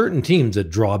there's certain teams that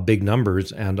draw big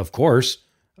numbers, and of course,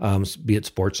 be it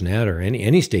Sportsnet or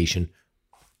any station,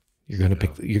 you're going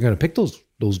to pick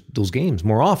those games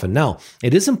more often. Now,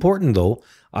 it is important though,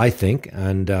 I think,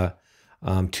 and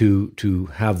to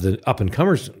have the up and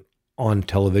comers on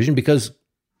television, because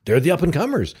they're the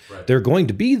up-and-comers. Right. They're going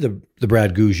to be the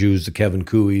Brad Gushews, the Kevin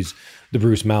Cooeys, the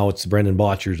Bruce Mowats, the Brendan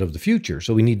Botchers of the future.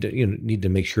 So we need to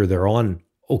make sure they're on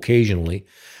occasionally.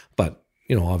 But,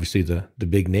 obviously the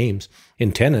big names.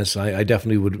 In tennis, I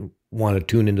definitely want to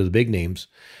tune into the big names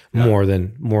more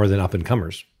than up and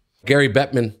comers. Gary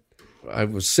Bettman, I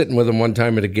was sitting with him one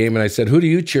time at a game, and I said, "Who do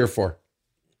you cheer for?"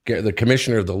 The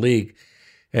commissioner of the league,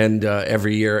 and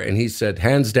every year, and he said,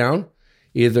 hands down,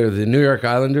 either the New York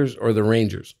Islanders or the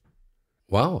Rangers.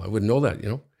 Wow, I wouldn't know that.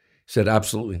 He said,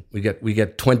 absolutely. We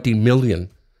get 20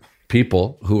 million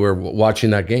people who are watching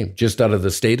that game just out of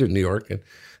the state of New York, and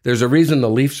there's a reason the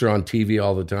Leafs are on TV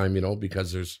all the time,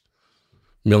 because there's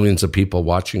millions of people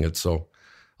watching it. So,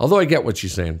 although I get what you're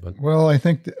saying, but well, I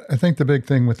think the big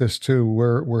thing with this too,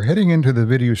 we're heading into the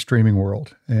video streaming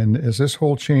world, and as this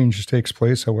whole change takes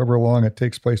place, however long it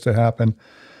takes place to happen,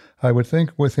 I would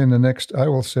think within the next, I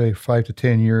will say 5 to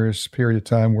 10 years period of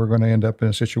time, we're going to end up in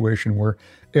a situation where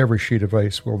every sheet of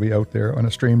ice will be out there on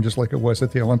a stream, just like it was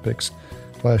at the Olympics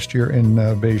last year in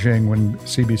Beijing when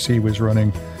CBC was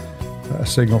running a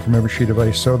signal from every sheet of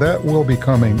ice. So that will be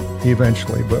coming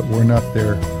eventually, but we're not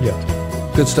there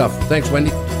yet. Good stuff. Thanks,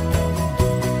 Wendy.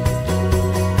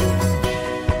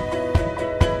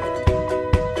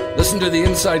 Listen to the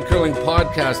Inside Curling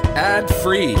podcast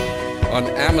ad-free on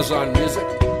Amazon Music,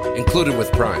 included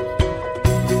with Prime.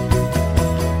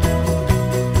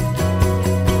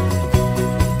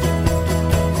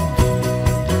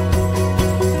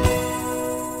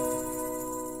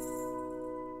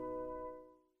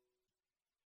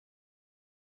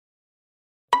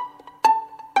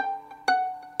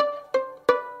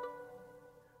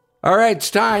 All right, it's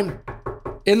time.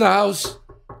 In the house.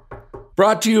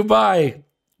 Brought to you by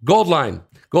Goldline.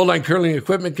 Goldline curling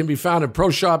equipment can be found in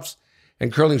pro shops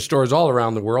and curling stores all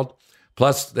around the world.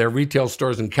 Plus, their retail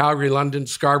stores in Calgary, London,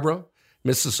 Scarborough,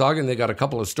 Mississauga, and they got a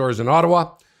couple of stores in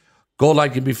Ottawa.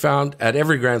 Goldline can be found at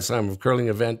every Grand Slam of curling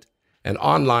event and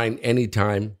online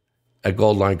anytime at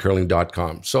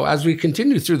goldlinecurling.com. So as we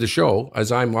continue through the show,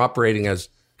 as I'm operating as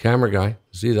camera guy,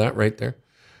 see that right there?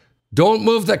 Don't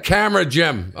move the camera,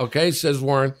 Jim, okay, says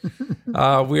Warren.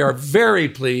 We are very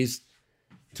pleased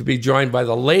to be joined by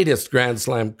the latest Grand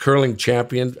Slam curling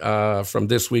champion from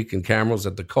this week in Camrose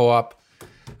at the Co-op.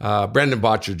 Brendan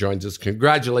Bottcher joins us.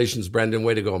 Congratulations, Brendan.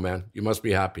 Way to go, man. You must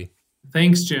be happy.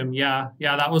 Thanks, Jim. Yeah,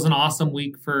 that was an awesome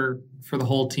week for the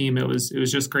whole team. It was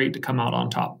just great to come out on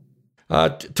top.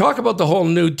 Talk about the whole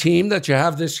new team that you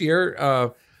have this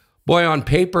year. Boy, on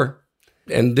paper,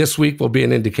 and this week will be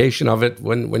an indication of it.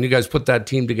 When you guys put that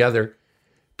team together,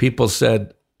 people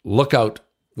said, look out,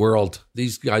 world.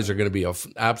 These guys are going to be an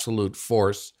absolute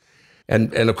force.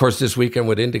 And of course, this weekend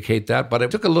would indicate that. But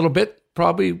it took a little bit,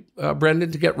 probably,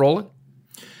 Brendan, to get rolling.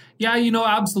 Yeah,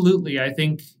 absolutely. I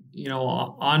think,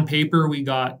 on paper, we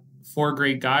got 4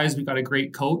 great guys. We got a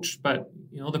great coach. But,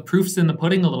 the proof's in the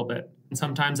pudding a little bit. And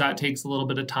sometimes that takes a little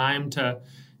bit of time to,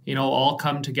 all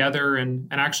come together and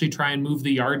actually try and move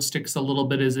the yardsticks a little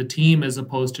bit as a team, as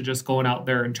opposed to just going out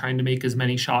there and trying to make as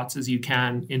many shots as you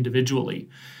can individually.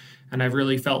 And I've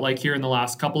really felt like here in the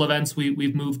last couple events,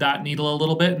 we've moved that needle a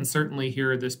little bit. And certainly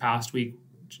here this past week,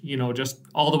 just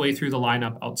all the way through the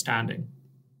lineup, outstanding.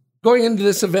 Going into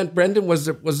this event, Brendan, was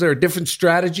there a different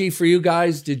strategy for you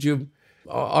guys? Did you,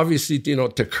 obviously,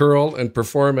 to curl and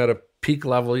perform at a peak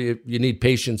level, you need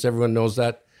patience. Everyone knows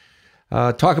that.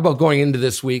 Talk about going into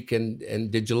this week, and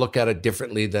did you look at it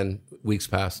differently than weeks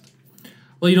past?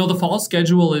 Well, the fall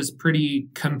schedule is pretty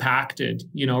compacted,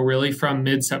 really from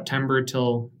mid-September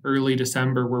till early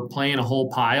December. We're playing a whole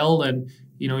pile, and,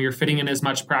 you're fitting in as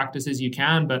much practice as you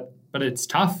can, but it's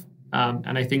tough.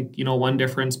 And I think, one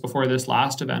difference before this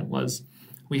last event was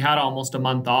we had almost a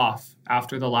month off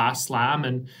after the last slam,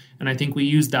 and I think we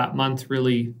used that month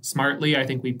really smartly. I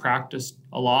think we practiced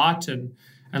a lot, and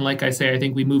like I say, I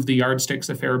think we moved the yardsticks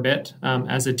a fair bit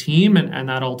as a team, and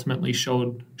that ultimately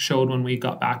showed when we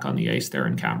got back on the ice there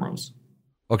in Camrose.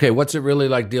 Okay, what's it really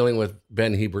like dealing with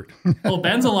Ben Hebert? Well,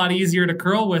 Ben's a lot easier to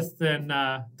curl with than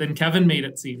Kevin made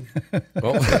it seem.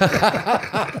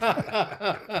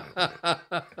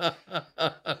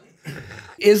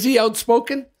 Is he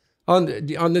outspoken on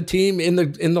the team, in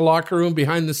the locker room,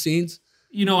 behind the scenes?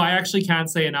 I actually can't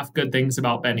say enough good things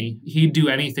about Benny. He'd do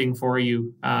anything for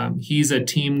you. He's a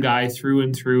team guy through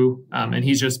and through, and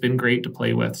he's just been great to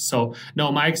play with. So, no,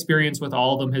 my experience with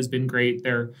all of them has been great.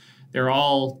 They're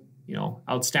all,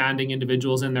 outstanding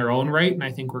individuals in their own right, and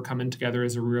I think we're coming together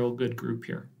as a real good group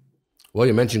here. Well,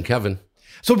 you mentioned Kevin.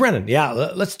 So, Brendan,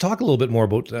 let's talk a little bit more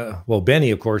about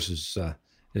Benny, of course,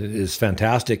 is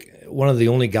fantastic. One of the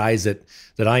only guys that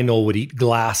I know would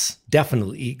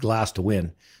definitely eat glass to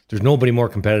win. There's nobody more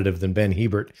competitive than Ben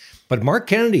Hebert. But Mark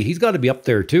Kennedy, he's got to be up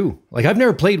there too. Like, I've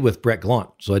never played with Brett Gallant,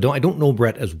 so I don't know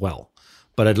Brett as well.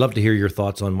 But I'd love to hear your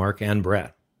thoughts on Mark and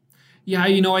Brett. Yeah,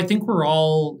 I think we're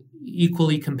all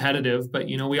equally competitive, but,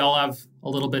 we all have a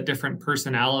little bit different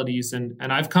personalities. And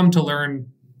I've come to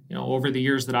learn, over the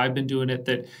years that I've been doing it,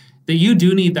 that you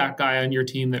do need that guy on your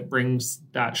team that brings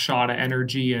that shot of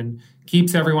energy and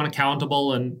keeps everyone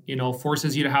accountable and,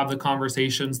 forces you to have the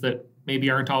conversations that maybe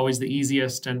aren't always the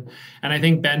easiest. And I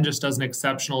think Ben just does an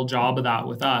exceptional job of that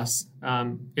with us.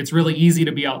 It's really easy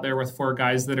to be out there with 4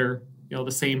 guys that are,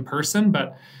 the same person, but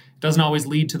it doesn't always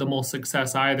lead to the most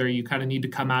success either. You kind of need to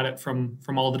come at it from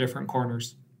all the different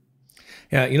corners.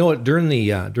 Yeah, you know what? During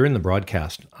the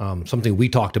broadcast, something we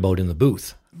talked about in the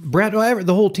booth, Brett,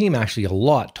 the whole team actually a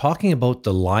lot, talking about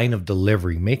the line of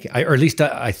delivery, or at least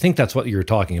I think that's what you were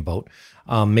talking about,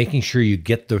 making sure you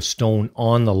get the stone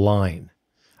on the line.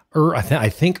 I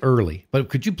think early, but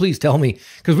could you please tell me,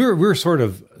 because we were sort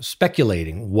of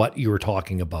speculating what you were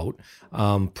talking about,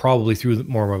 probably through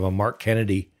more of a Mark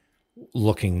Kennedy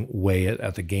looking way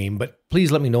at the game, but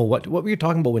please let me know what were you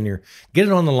talking about when you're get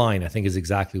it on the line, I think is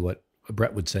exactly what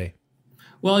Brett would say.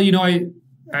 Well,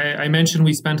 I mentioned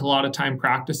we spent a lot of time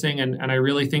practicing, and I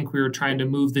really think we were trying to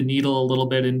move the needle a little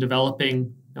bit in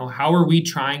developing, how are we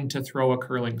trying to throw a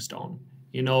curling stone?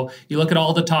 You look at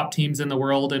all the top teams in the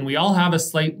world and we all have a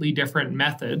slightly different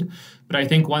method. But I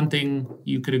think one thing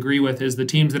you could agree with is the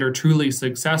teams that are truly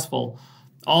successful,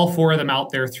 all 4 of them out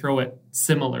there throw it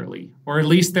similarly, or at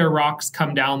least their rocks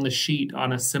come down the sheet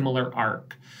on a similar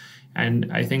arc.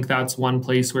 And I think that's one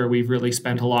place where we've really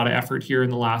spent a lot of effort here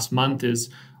in the last month is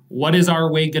what is our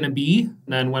way going to be? And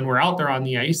then when we're out there on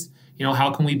the ice,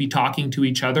 how can we be talking to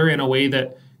each other in a way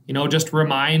that, just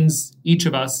reminds each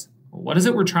of us, what is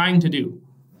it we're trying to do?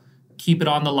 Keep it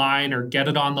on the line or get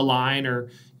it on the line, or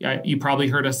you probably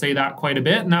heard us say that quite a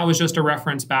bit. And that was just a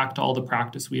reference back to all the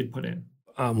practice we had put in.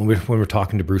 When we're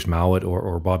talking to Bruce Mowat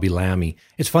or Bobby Lammy,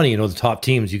 it's funny, the top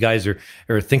teams, you guys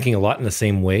are thinking a lot in the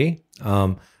same way,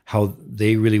 how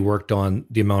they really worked on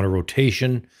the amount of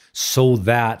rotation so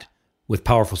that with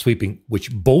powerful sweeping,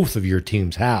 which both of your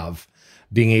teams have,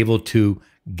 being able to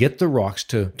get the rocks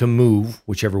to move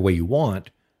whichever way you want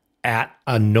at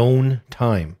a known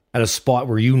time, at a spot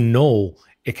where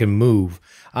it can move.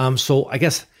 So I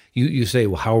guess you say,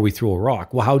 well, how do we throw a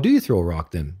rock? Well, how do you throw a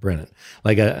rock then, Brennan?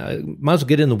 Might as well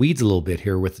get in the weeds a little bit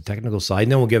here with the technical side,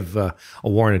 and then we'll give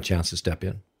Warren a chance to step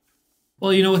in.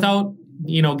 Well, without,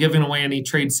 giving away any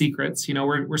trade secrets,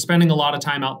 we're spending a lot of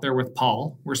time out there with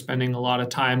Paul. We're spending a lot of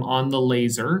time on the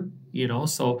laser,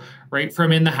 so right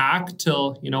from in the hack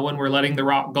till, when we're letting the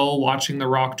rock go, watching the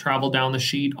rock travel down the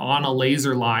sheet on a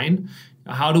laser line.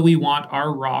 How do we want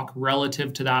our rock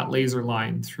relative to that laser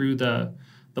line through the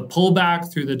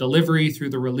pullback, through the delivery,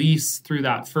 through the release, through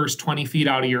that first 20 feet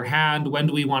out of your hand? When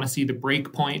do we want to see the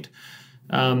break point?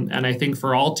 And I think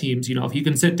for all teams, if you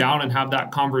can sit down and have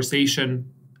that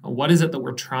conversation, what is it that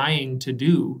we're trying to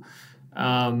do?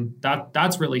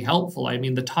 That's really helpful. I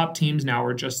mean, the top teams now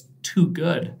are just too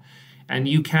good, and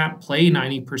you can't play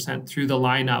 90% through the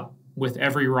lineup with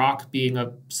every rock being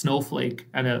a snowflake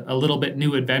and a little bit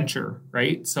new adventure,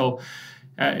 right? So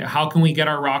how can we get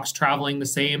our rocks traveling the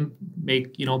same,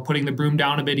 make, putting the broom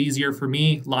down a bit easier for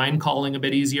me, line calling a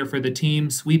bit easier for the team,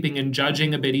 sweeping and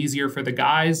judging a bit easier for the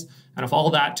guys. And if all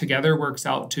that together works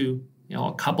out to,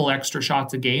 a couple extra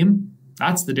shots a game,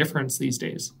 that's the difference these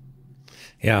days.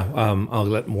 Yeah, I'll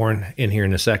let Warren in here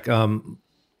in a sec.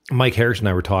 Mike Harris and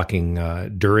I were talking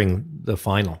during the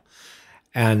final.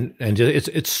 And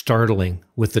it's startling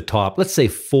with the top, let's say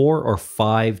 4 or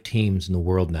 5 teams in the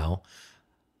world now.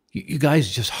 You guys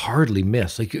just hardly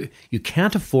miss. Like you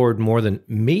can't afford more than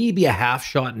maybe a half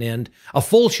shot and end, a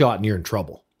full shot and you're in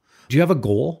trouble. Do you have a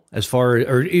goal as far,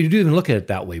 or do you even look at it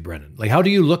that way, Brennan? Like how do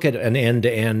you look at an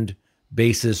end-to-end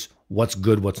basis? What's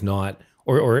good, what's not,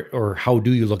 or how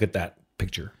do you look at that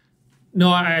picture?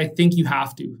 No, I think you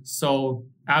have to. So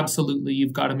absolutely,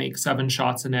 you've got to make 7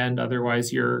 shots an end.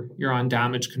 Otherwise, you're on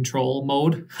damage control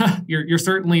mode. You're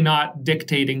certainly not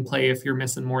dictating play if you're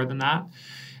missing more than that.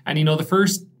 And the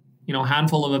first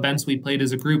handful of events we played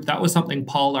as a group, that was something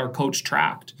Paul, our coach,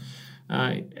 tracked.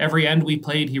 Every end we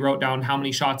played, he wrote down how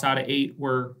many shots out of 8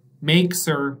 were makes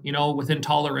or within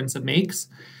tolerance of makes.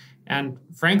 And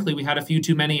frankly, we had a few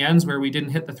too many ends where we didn't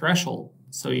hit the threshold.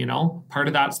 So, part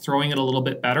of that's throwing it a little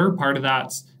bit better. Part of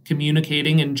that's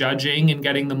communicating and judging and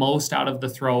getting the most out of the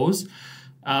throws.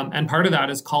 And part of that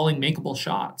is calling makeable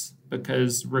shots,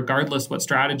 because regardless what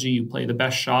strategy you play, the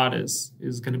best shot is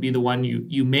going to be the one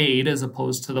you made as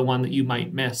opposed to the one that you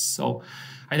might miss. So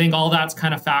I think all that's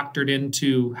kind of factored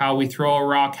into how we throw a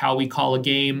rock, how we call a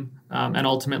game, and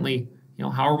ultimately,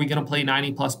 how are we going to play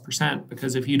 90+%?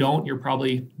 Because if you don't, you're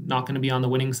probably not going to be on the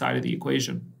winning side of the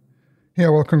equation. Yeah,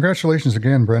 well, congratulations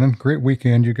again, Brennan. Great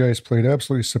weekend. You guys played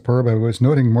absolutely superb. I was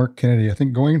noting Mark Kennedy, I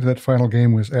think going into that final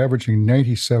game was averaging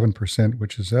 97%,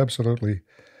 which is absolutely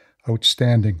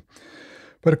outstanding.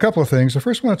 But a couple of things. I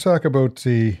first want to talk about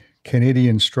the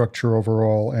Canadian structure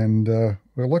overall. And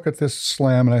we'll look at this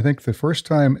slam, and I think the first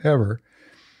time ever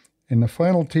in the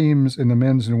final teams in the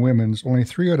men's and women's, only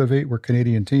 3 out of 8 were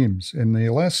Canadian teams. In the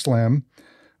last slam,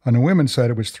 on the women's side,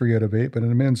 it was 3 out of 8, but in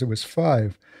the men's, it was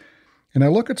 5. And I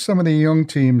look at some of the young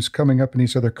teams coming up in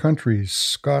these other countries,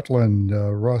 Scotland,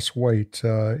 Ross White,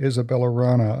 Isabella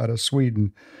Rana out of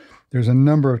Sweden. There's a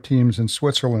number of teams in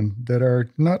Switzerland that are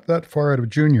not that far out of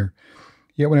junior.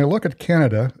 Yet when I look at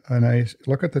Canada and I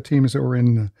look at the teams that were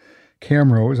in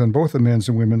Camrose on both the men's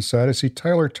and women's side, I see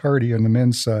Tyler Tardy on the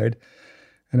men's side,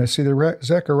 and I see the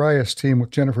Zacharias team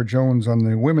with Jennifer Jones on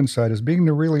the women's side as being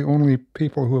the really only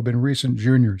people who have been recent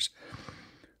juniors.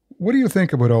 What do you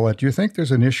think about all that? Do you think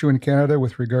there's an issue in Canada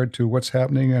with regard to what's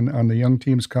happening on the young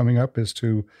teams coming up as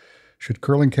to should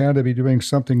Curling Canada be doing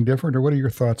something different, or what are your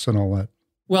thoughts on all that?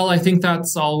 Well, I think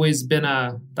that's always been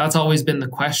the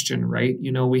question, right?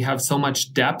 You know, we have so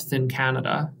much depth in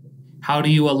Canada. How do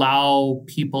you allow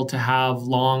people to have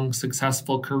long,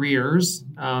 successful careers,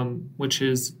 which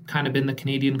has kind of been the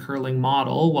Canadian curling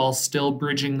model, while still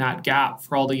bridging that gap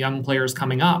for all the young players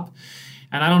coming up?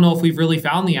 And I don't know if we've really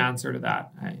found the answer to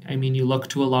that. I mean, you look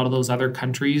to a lot of those other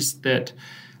countries that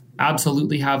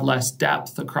absolutely have less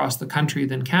depth across the country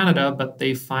than Canada, but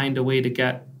they find a way to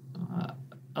get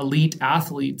elite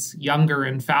athletes younger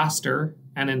and faster,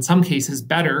 and in some cases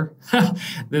better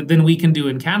than we can do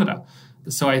in Canada.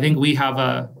 So I think we have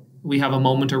a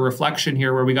moment of reflection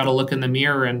here where we got to look in the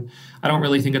mirror, and I don't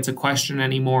really think it's a question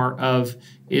anymore of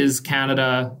is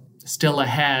Canada still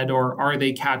ahead or are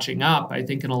they catching up? I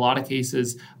think in a lot of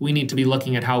cases, we need to be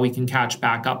looking at how we can catch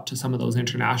back up to some of those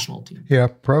international teams. Yeah,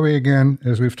 probably again,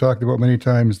 as we've talked about many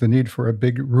times, the need for a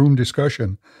big room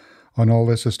discussion on all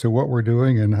this as to what we're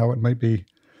doing and how it might be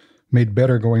made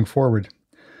better going forward.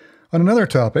 On another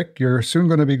topic, you're soon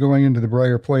going to be going into the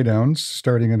Brier Playdowns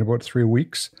starting in about 3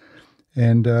 weeks.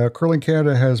 And Curling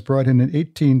Canada has brought in an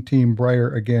 18-team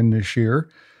Brier again this year.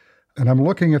 And I'm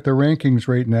looking at the rankings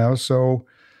right now. So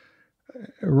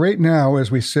right now,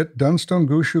 as we sit, Dunstone,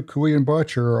 Gushue, Koe, and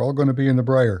Botcher are all going to be in the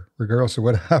Brier, regardless of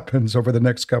what happens over the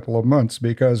next couple of months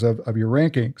because of your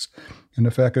rankings. And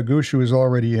the fact that Gushue is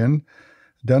already in.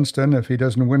 Dunston, if he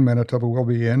doesn't win Manitoba, will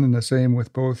be in, and the same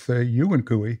with both you and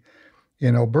Koe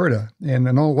in Alberta. And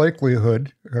in all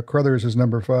likelihood, Crothers is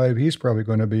number 5. He's probably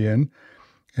going to be in.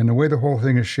 And the way the whole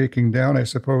thing is shaking down, I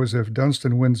suppose if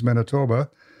Dunston wins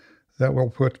Manitoba, that will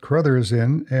put Crothers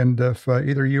in. And if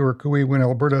either you or Koe win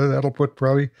Alberta, that'll put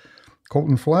probably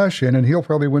Colton Flash in, and he'll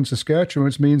probably win Saskatchewan,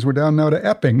 which means we're down now to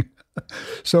Epping.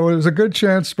 So there's a good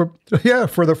chance, for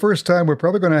the first time, we're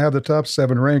probably going to have the top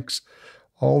 7 ranks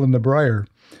all in the Brier.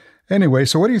 Anyway,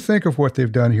 so what do you think of what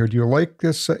they've done here? Do you like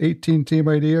this 18-team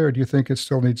idea, or do you think it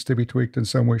still needs to be tweaked in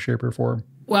some way, shape, or form?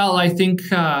 Well, I think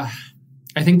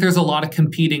there's a lot of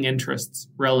competing interests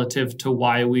relative to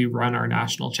why we run our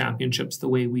national championships the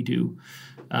way we do.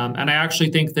 And I actually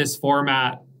think this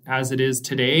format, as it is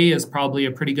today, is probably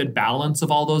a pretty good balance of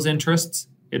all those interests.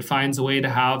 It finds a way to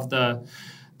have the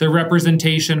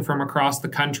representation from across the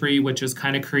country, which has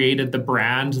kind of created the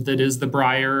brand that is the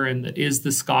Brier and that is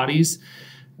the Scotties,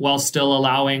 while still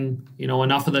allowing,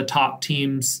 enough of the top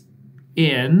teams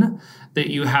in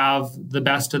that you have the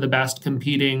best of the best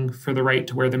competing for the right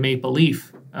to wear the maple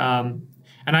leaf. And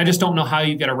I just don't know how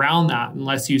you get around that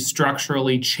unless you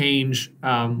structurally change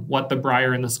what the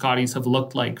Brier and the Scotties have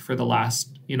looked like for the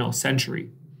last,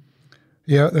 century.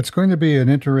 Yeah, that's going to be an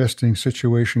interesting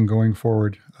situation going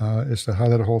forward as to how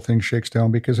that whole thing shakes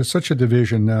down, because it's such a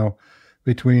division now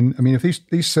between, if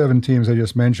these 7 teams I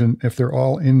just mentioned, if they're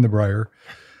all in the Brier,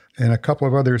 and a couple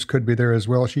of others could be there as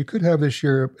well. So you could have this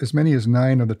year as many as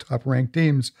 9 of the top-ranked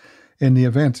teams in the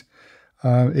event.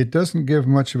 It doesn't give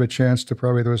much of a chance to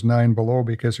probably those 9 below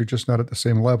because they're just not at the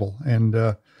same level. And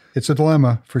it's a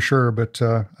dilemma for sure, but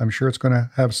I'm sure it's going to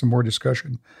have some more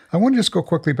discussion. I want to just go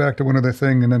quickly back to one other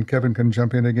thing, and then Kevin can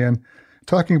jump in again.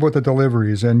 Talking about the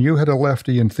deliveries, and you had a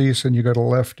lefty in Thies and you got a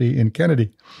lefty in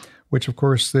Kennedy, which of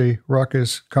course the rock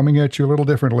is coming at you a little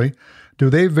differently. Do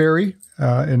they vary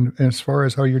in as far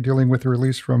as how you're dealing with the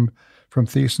release from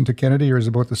Thiessen to Kennedy, or is it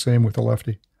about the same with the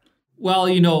lefty? Well,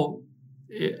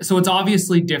 so it's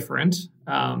obviously different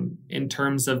in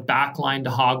terms of backline to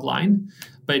hogline,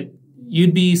 but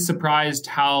you'd be surprised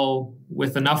how,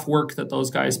 with enough work that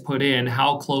those guys put in,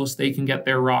 how close they can get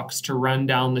their rocks to run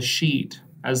down the sheet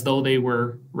as though they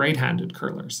were right-handed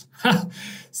curlers.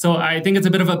 So I think it's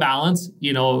a bit of a balance.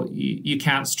 You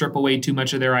can't strip away too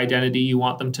much of their identity. You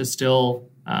want them to still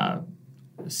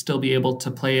be able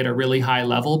to play at a really high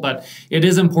level, but it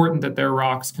is important that their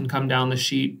rocks can come down the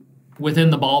sheet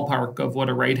within the ballpark of what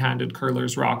a right-handed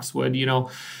curler's rocks would,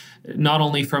 not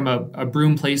only from a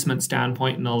broom placement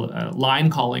standpoint and a line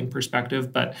calling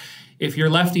perspective, but if your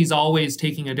lefty's always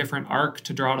taking a different arc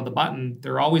to draw to the button,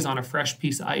 they're always on a fresh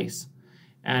piece of ice.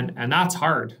 And that's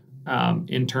hard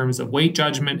in terms of weight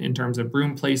judgment, in terms of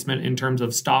broom placement, in terms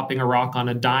of stopping a rock on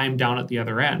a dime down at the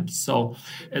other end. So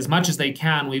as much as they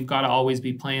can, we've got to always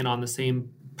be playing on the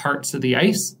same parts of the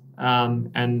ice.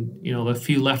 And the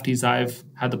few lefties I've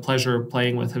had the pleasure of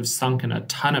playing with have sunken a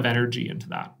ton of energy into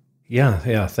that.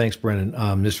 Yeah. Thanks,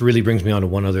 Brendan. This really brings me on to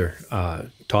one other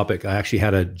topic. I actually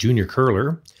had a junior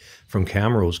curler from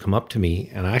Camrose come up to me,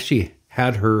 and I actually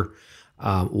had her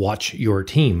watch your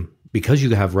team because you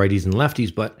have righties and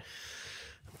lefties, but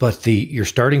your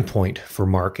starting point for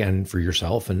Mark and for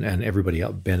yourself and everybody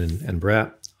else, Ben and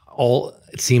Brett, all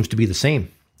it seems to be the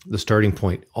same. The starting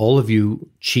point, all of you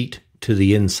cheat to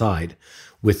the inside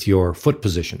with your foot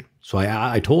position. So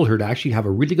I told her to actually have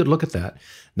a really good look at that.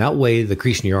 That way, the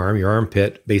crease in your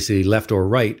armpit, basically left or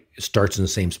right, starts in the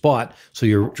same spot. So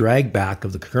your drag back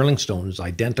of the curling stone is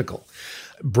identical.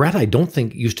 Brett, I don't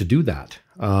think used to do that.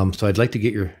 So I'd like to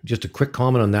get just a quick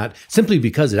comment on that, simply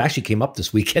because it actually came up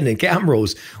this weekend in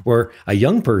Camrose, where a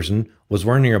young person was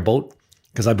wondering about,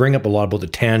 because I bring up a lot about the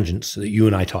tangents that you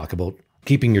and I talk about,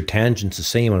 keeping your tangents the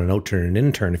same on an out turn and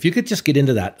in turn. If you could just get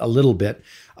into that a little bit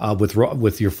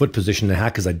with your foot position and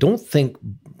hack, because I don't think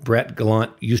Brett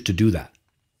Gallant used to do that.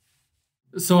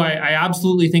 So I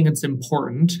absolutely think it's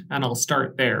important, and I'll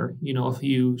start there. If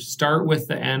you start with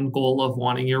the end goal of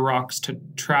wanting your rocks to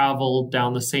travel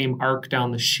down the same arc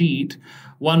down the sheet,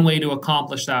 one way to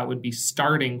accomplish that would be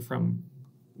starting from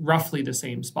roughly the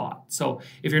same spot. So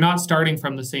if you're not starting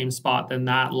from the same spot, then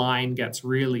that line gets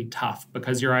really tough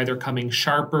because you're either coming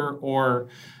sharper or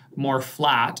more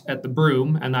flat at the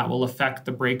broom, and that will affect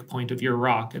the break point of your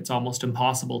rock. It's almost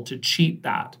impossible to cheat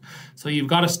that. So you've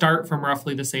got to start from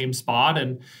roughly the same spot.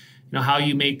 And how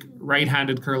you make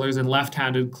right-handed curlers and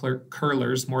left-handed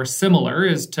curlers more similar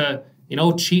is to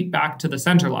cheat back to the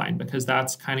center line, because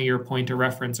that's kind of your point of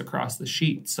reference across the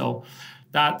sheet. So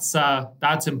that's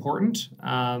important.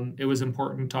 It was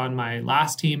important on my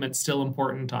last team. It's still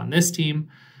important on this team.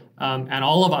 And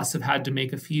all of us have had to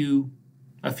make a few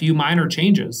minor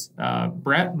changes.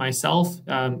 Brett, myself,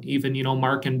 even,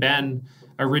 Mark and Ben,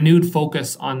 a renewed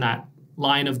focus on that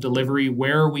line of delivery.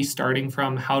 Where are we starting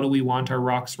from? How do we want our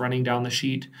rocks running down the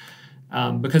sheet?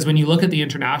 Because when you look at the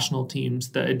international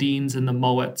teams, the Edins and the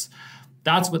Mowats,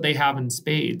 that's what they have in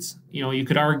spades. You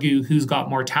could argue who's got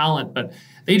more talent, but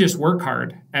they just work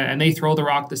hard and they throw the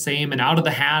rock the same, and out of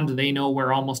the hand, they know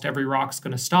where almost every rock's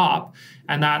going to stop.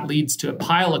 And that leads to a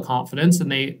pile of confidence,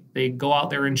 and they go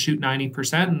out there and shoot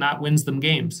 90%, and that wins them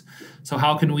games. So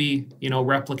how can we,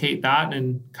 replicate that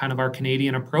in kind of our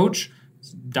Canadian approach,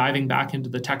 diving back into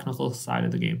the technical side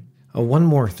of the game? One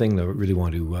more thing that I really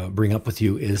want to bring up with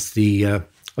you is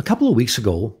a couple of weeks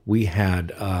ago, we had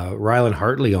Rylan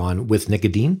Hartley on with Nick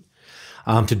Edin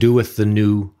to do with the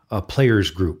new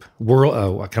players group,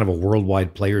 kind of a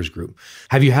worldwide players group.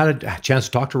 Have you had a chance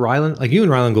to talk to Rylan? Like, you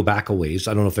and Rylan go back a ways.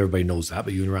 I don't know if everybody knows that,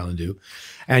 but you and Rylan do.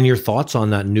 And your thoughts on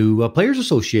that new players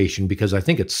association, because I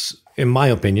think it's, in my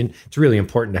opinion, it's really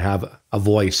important to have a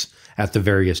voice at the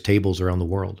various tables around the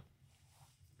world.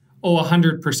 Oh,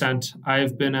 100%.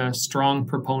 I've been a strong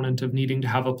proponent of needing to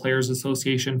have a players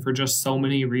association for just so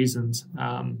many reasons.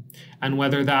 And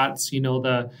whether that's,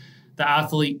 the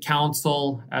athlete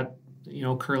council at,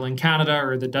 Curling Canada,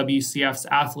 or the WCF's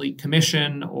athlete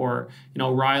commission, or,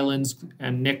 Rylan's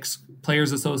and Nick's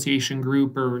players association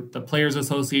group, or the players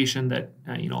association that,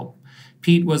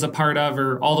 Pete was a part of,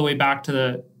 or all the way back to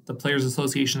the players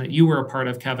association that you were a part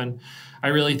of, Kevin. I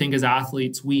really think as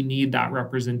athletes, we need that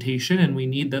representation, and we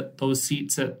need those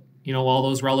seats at, all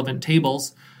those relevant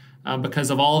tables because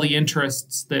of all the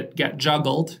interests that get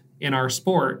juggled in our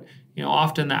sport.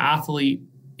 Often the athlete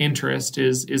interest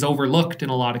is overlooked in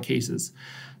a lot of cases.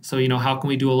 So, how can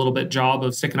we do a little bit job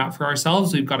of sticking up for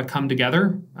ourselves? We've got to come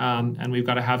together and we've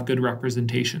got to have good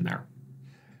representation there.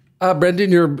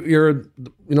 Brendan, you're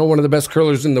one of the best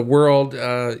curlers in the world.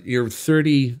 You're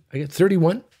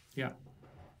 31? Yeah.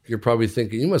 You're probably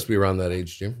thinking, you must be around that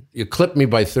age, Jim. You clipped me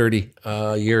by 30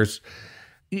 years.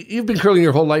 You've been curling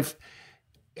your whole life.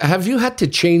 Have you had to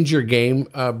change your game,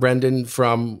 Brendan,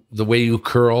 from the way you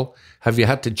curl? Have you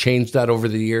had to change that over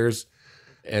the years?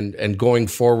 And going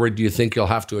forward, do you think you'll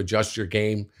have to adjust your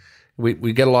game?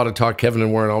 we get a lot of talk. Kevin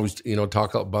and Warren always,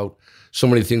 talk about so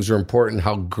many things are important,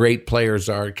 how great players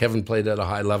are. Kevin played at a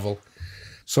high level.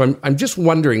 So I'm just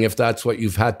wondering if that's what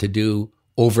you've had to do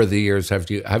over the years. Have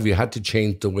you had to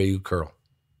change the way you curl?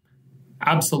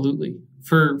 Absolutely.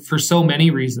 For so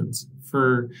many reasons,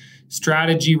 for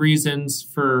strategy reasons,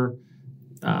 for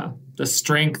the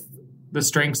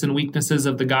strengths and weaknesses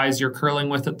of the guys you're curling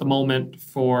with at the moment,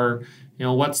 for,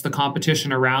 what's the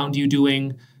competition around you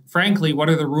doing? Frankly, what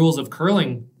are the rules of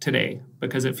curling today?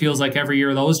 Because it feels like every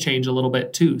year those change a little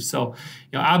bit too. So,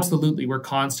 absolutely, we're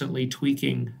constantly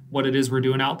tweaking what it is we're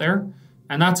doing out there.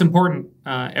 And that's important.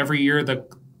 Every year, the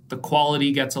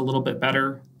quality gets a little bit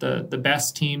better. The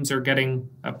best teams are getting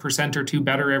 1% or 2%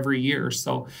 better every year.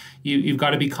 So you've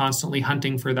got to be constantly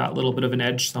hunting for that little bit of an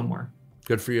edge somewhere.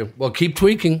 Good for you. Well, keep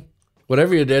tweaking,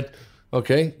 whatever you did.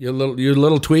 Okay, you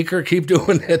little tweaker, keep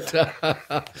doing it.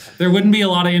 There wouldn't be a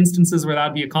lot of instances where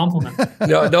that'd be a compliment.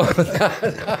 No.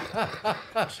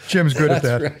 Jim's good at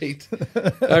that.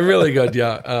 That's right. I'm really good,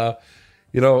 yeah.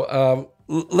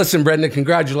 Listen, Brendan,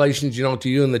 congratulations, to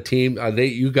you and the team.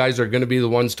 You guys are going to be the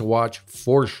ones to watch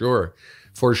for sure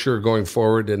going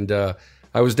forward. And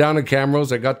I was down in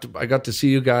Camrose. I got to see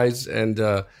you guys, and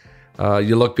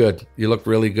you look good. You look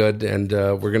really good, and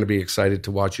we're going to be excited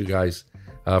to watch you guys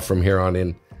from here on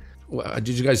in. Did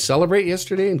you guys celebrate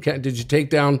yesterday? And did you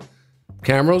take down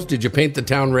Camrose? Did you paint the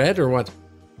town red or what?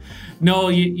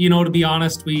 No, to be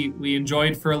honest, we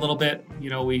enjoyed for a little bit.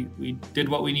 We did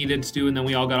what we needed to do, and then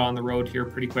we all got on the road here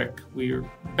pretty quick. We were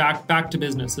back to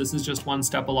business. This is just one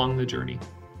step along the journey.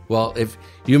 Well, if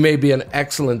you may be an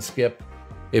excellent skip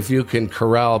if you can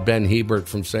corral Ben Hebert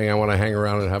from saying, I want to hang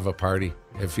around and have a party.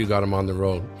 If you got him on the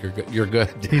road, you're good.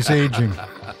 He's aging.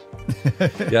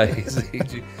 Yeah, he's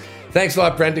aging. Thanks a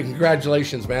lot, Brendan.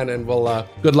 Congratulations, man. And we'll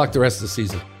good luck the rest of the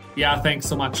season. Yeah, thanks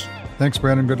so much. Thanks,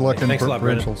 Brandon. Good luck in the Brendan.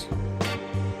 provincials.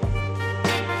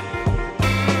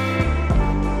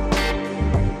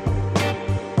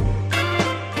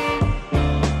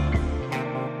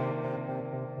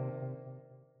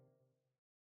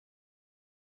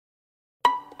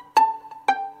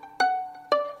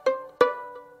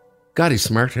 God, he's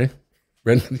smart, eh?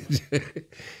 Brendan.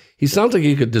 He sounds like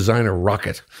he could design a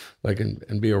rocket,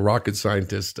 and be a rocket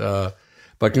scientist.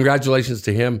 But congratulations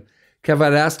to him. Kev,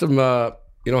 I'd asked him,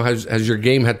 has your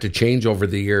game had to change over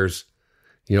the years?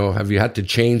 Have you had to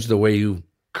change the way you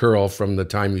curl from the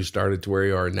time you started to where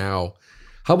you are now?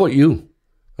 How about you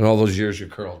in all those years you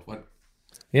curled? What?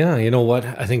 Yeah, you know what?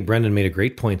 I think Brendan made a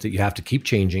great point that you have to keep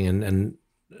changing. And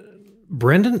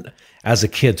Brendan, as a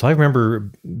kid, so I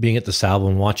remember being at the Salvo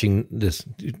and watching this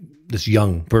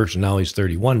young person. Now he's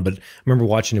 31, but I remember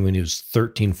watching him when he was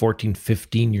 13, 14,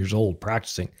 15 years old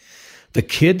practicing. The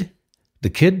kid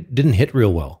didn't hit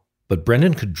real well, but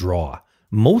Brendan could draw.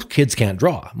 Most kids can't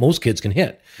draw. Most kids can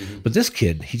hit. Mm-hmm. But this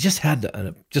kid, he just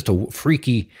had just a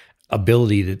freaky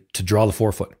ability to draw the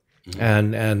forefoot.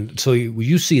 Mm-hmm. And so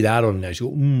you see that on there, you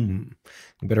go,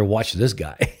 you better watch this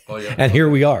guy. Oh, yeah. And here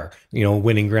we are,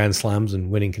 winning Grand Slams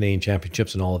and winning Canadian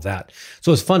championships and all of that.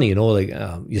 So it's funny,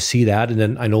 you see that. And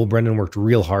then I know Brendan worked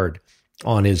real hard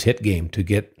on his hit game to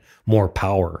get more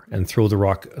power and throw the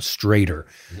rock straighter,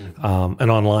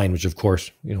 and online, which of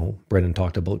course, Brendan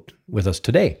talked about with us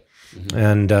today. Mm-hmm.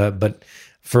 And, but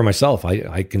for myself,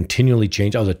 I continually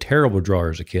changed. I was a terrible drawer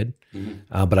as a kid,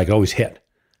 but I could always hit.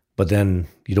 But then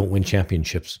you don't win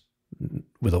championships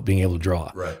without being able to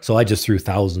draw. Right. So I just threw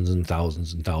thousands and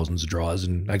thousands and thousands of draws,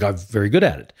 and I got very good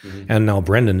at it. Mm-hmm. And now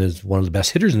Brendan is one of the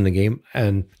best hitters in the game,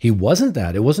 and he wasn't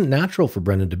that. It wasn't natural for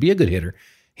Brendan to be a good hitter.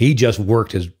 He just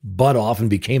worked his butt off and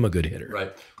became a good hitter.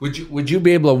 Right. Would you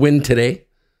be able to win today,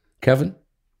 Kevin,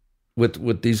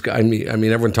 with these guys? I mean,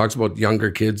 everyone talks about younger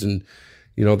kids, and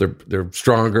they're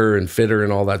stronger and fitter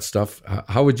and all that stuff.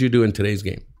 How would you do in today's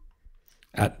game?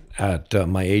 At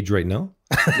my age right now?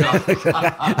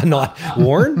 Not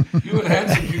Warren. You and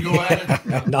Hanson can go at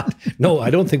it. No, I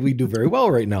don't think we do very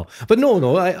well right now. But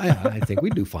no, I think we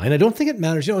do fine. I don't think it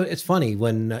matters. It's funny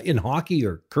when in hockey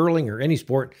or curling or any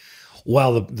sport,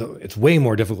 it's way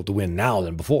more difficult to win now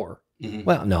than before. Mm-hmm.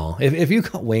 Well, no, if you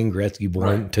got Wayne Gretzky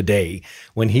born today,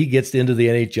 when he gets into the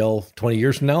NHL 20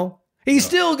 years from now, he's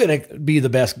still going to be the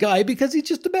best guy because he's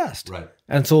just the best. Right.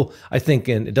 And so I think,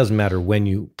 and it doesn't matter when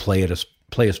you play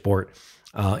a sport,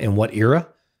 in what era,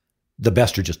 the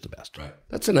best are just the best. Right.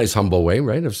 That's a nice humble way,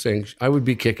 right, of saying I would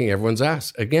be kicking everyone's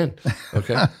ass again.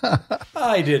 Okay.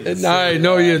 I didn't. I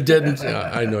know you didn't.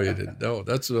 I know you didn't. No,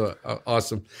 that's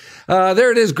awesome.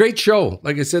 There it is. Great show.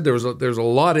 Like I said, there's a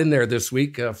lot in there this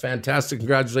week. Fantastic.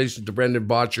 Congratulations to Brendan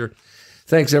Bottcher.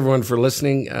 Thanks everyone for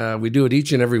listening. We do it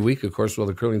each and every week, of course, while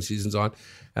the curling season's on,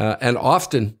 and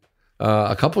often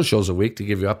a couple shows a week to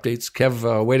give you updates.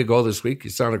 Kev, way to go this week. You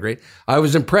sounded great. I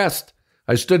was impressed.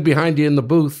 I stood behind you in the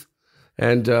booth,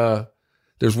 and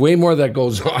there's way more that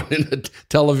goes on in a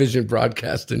television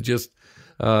broadcast than just,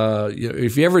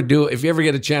 if you ever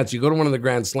get a chance, you go to one of the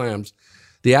Grand Slams,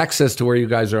 the access to where you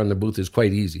guys are on the booth is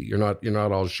quite easy. You're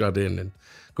not all shut in, and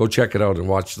go check it out and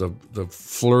watch the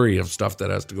flurry of stuff that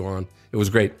has to go on. It was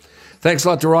great. Thanks a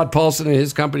lot to Rod Paulson and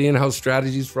his company, In-House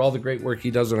Strategies, for all the great work he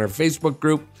does on our Facebook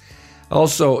group.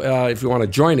 Also, if you want to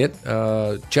join it,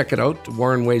 check it out.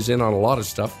 Warren weighs in on a lot of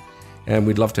stuff, and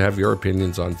we'd love to have your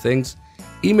opinions on things.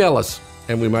 Email us,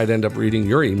 and we might end up reading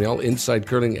your email,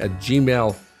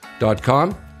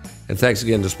 insidecurling@gmail.com. And thanks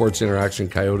again to Sports Interaction,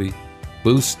 Coyote,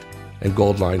 Boost, and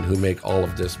Goldline, who make all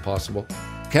of this possible.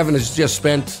 Kevin has just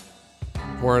spent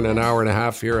more than an hour and a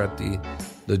half here at the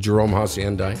Jerome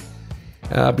Hacienda.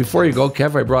 Before you go,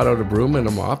 Kev, I brought out a broom and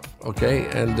a mop, okay?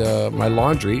 And my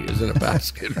laundry is in a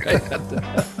basket, right?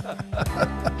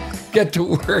 Get to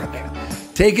work.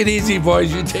 Take it easy,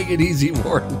 boys. You take it easy,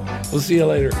 Warren. We'll see you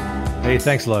later. Hey,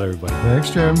 thanks a lot, everybody. Thanks,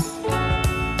 Jim.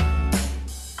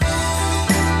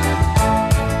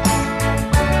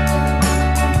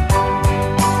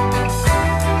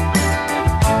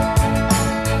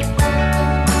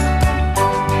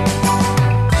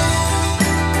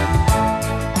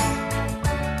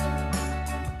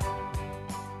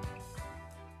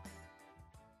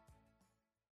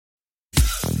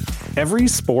 Every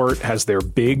sport has their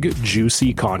big,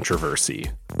 juicy controversy.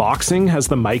 Boxing has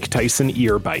the Mike Tyson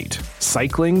ear bite.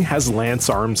 Cycling has Lance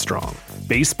Armstrong.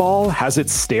 Baseball has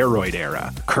its steroid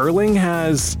era. Curling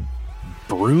has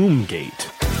Broomgate.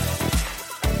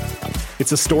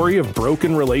 It's a story of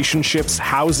broken relationships,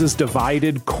 houses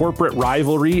divided, corporate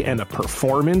rivalry, and a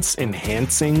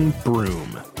performance-enhancing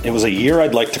broom. It was a year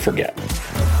I'd like to forget.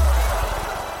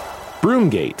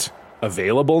 Broomgate,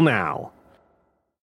 available now.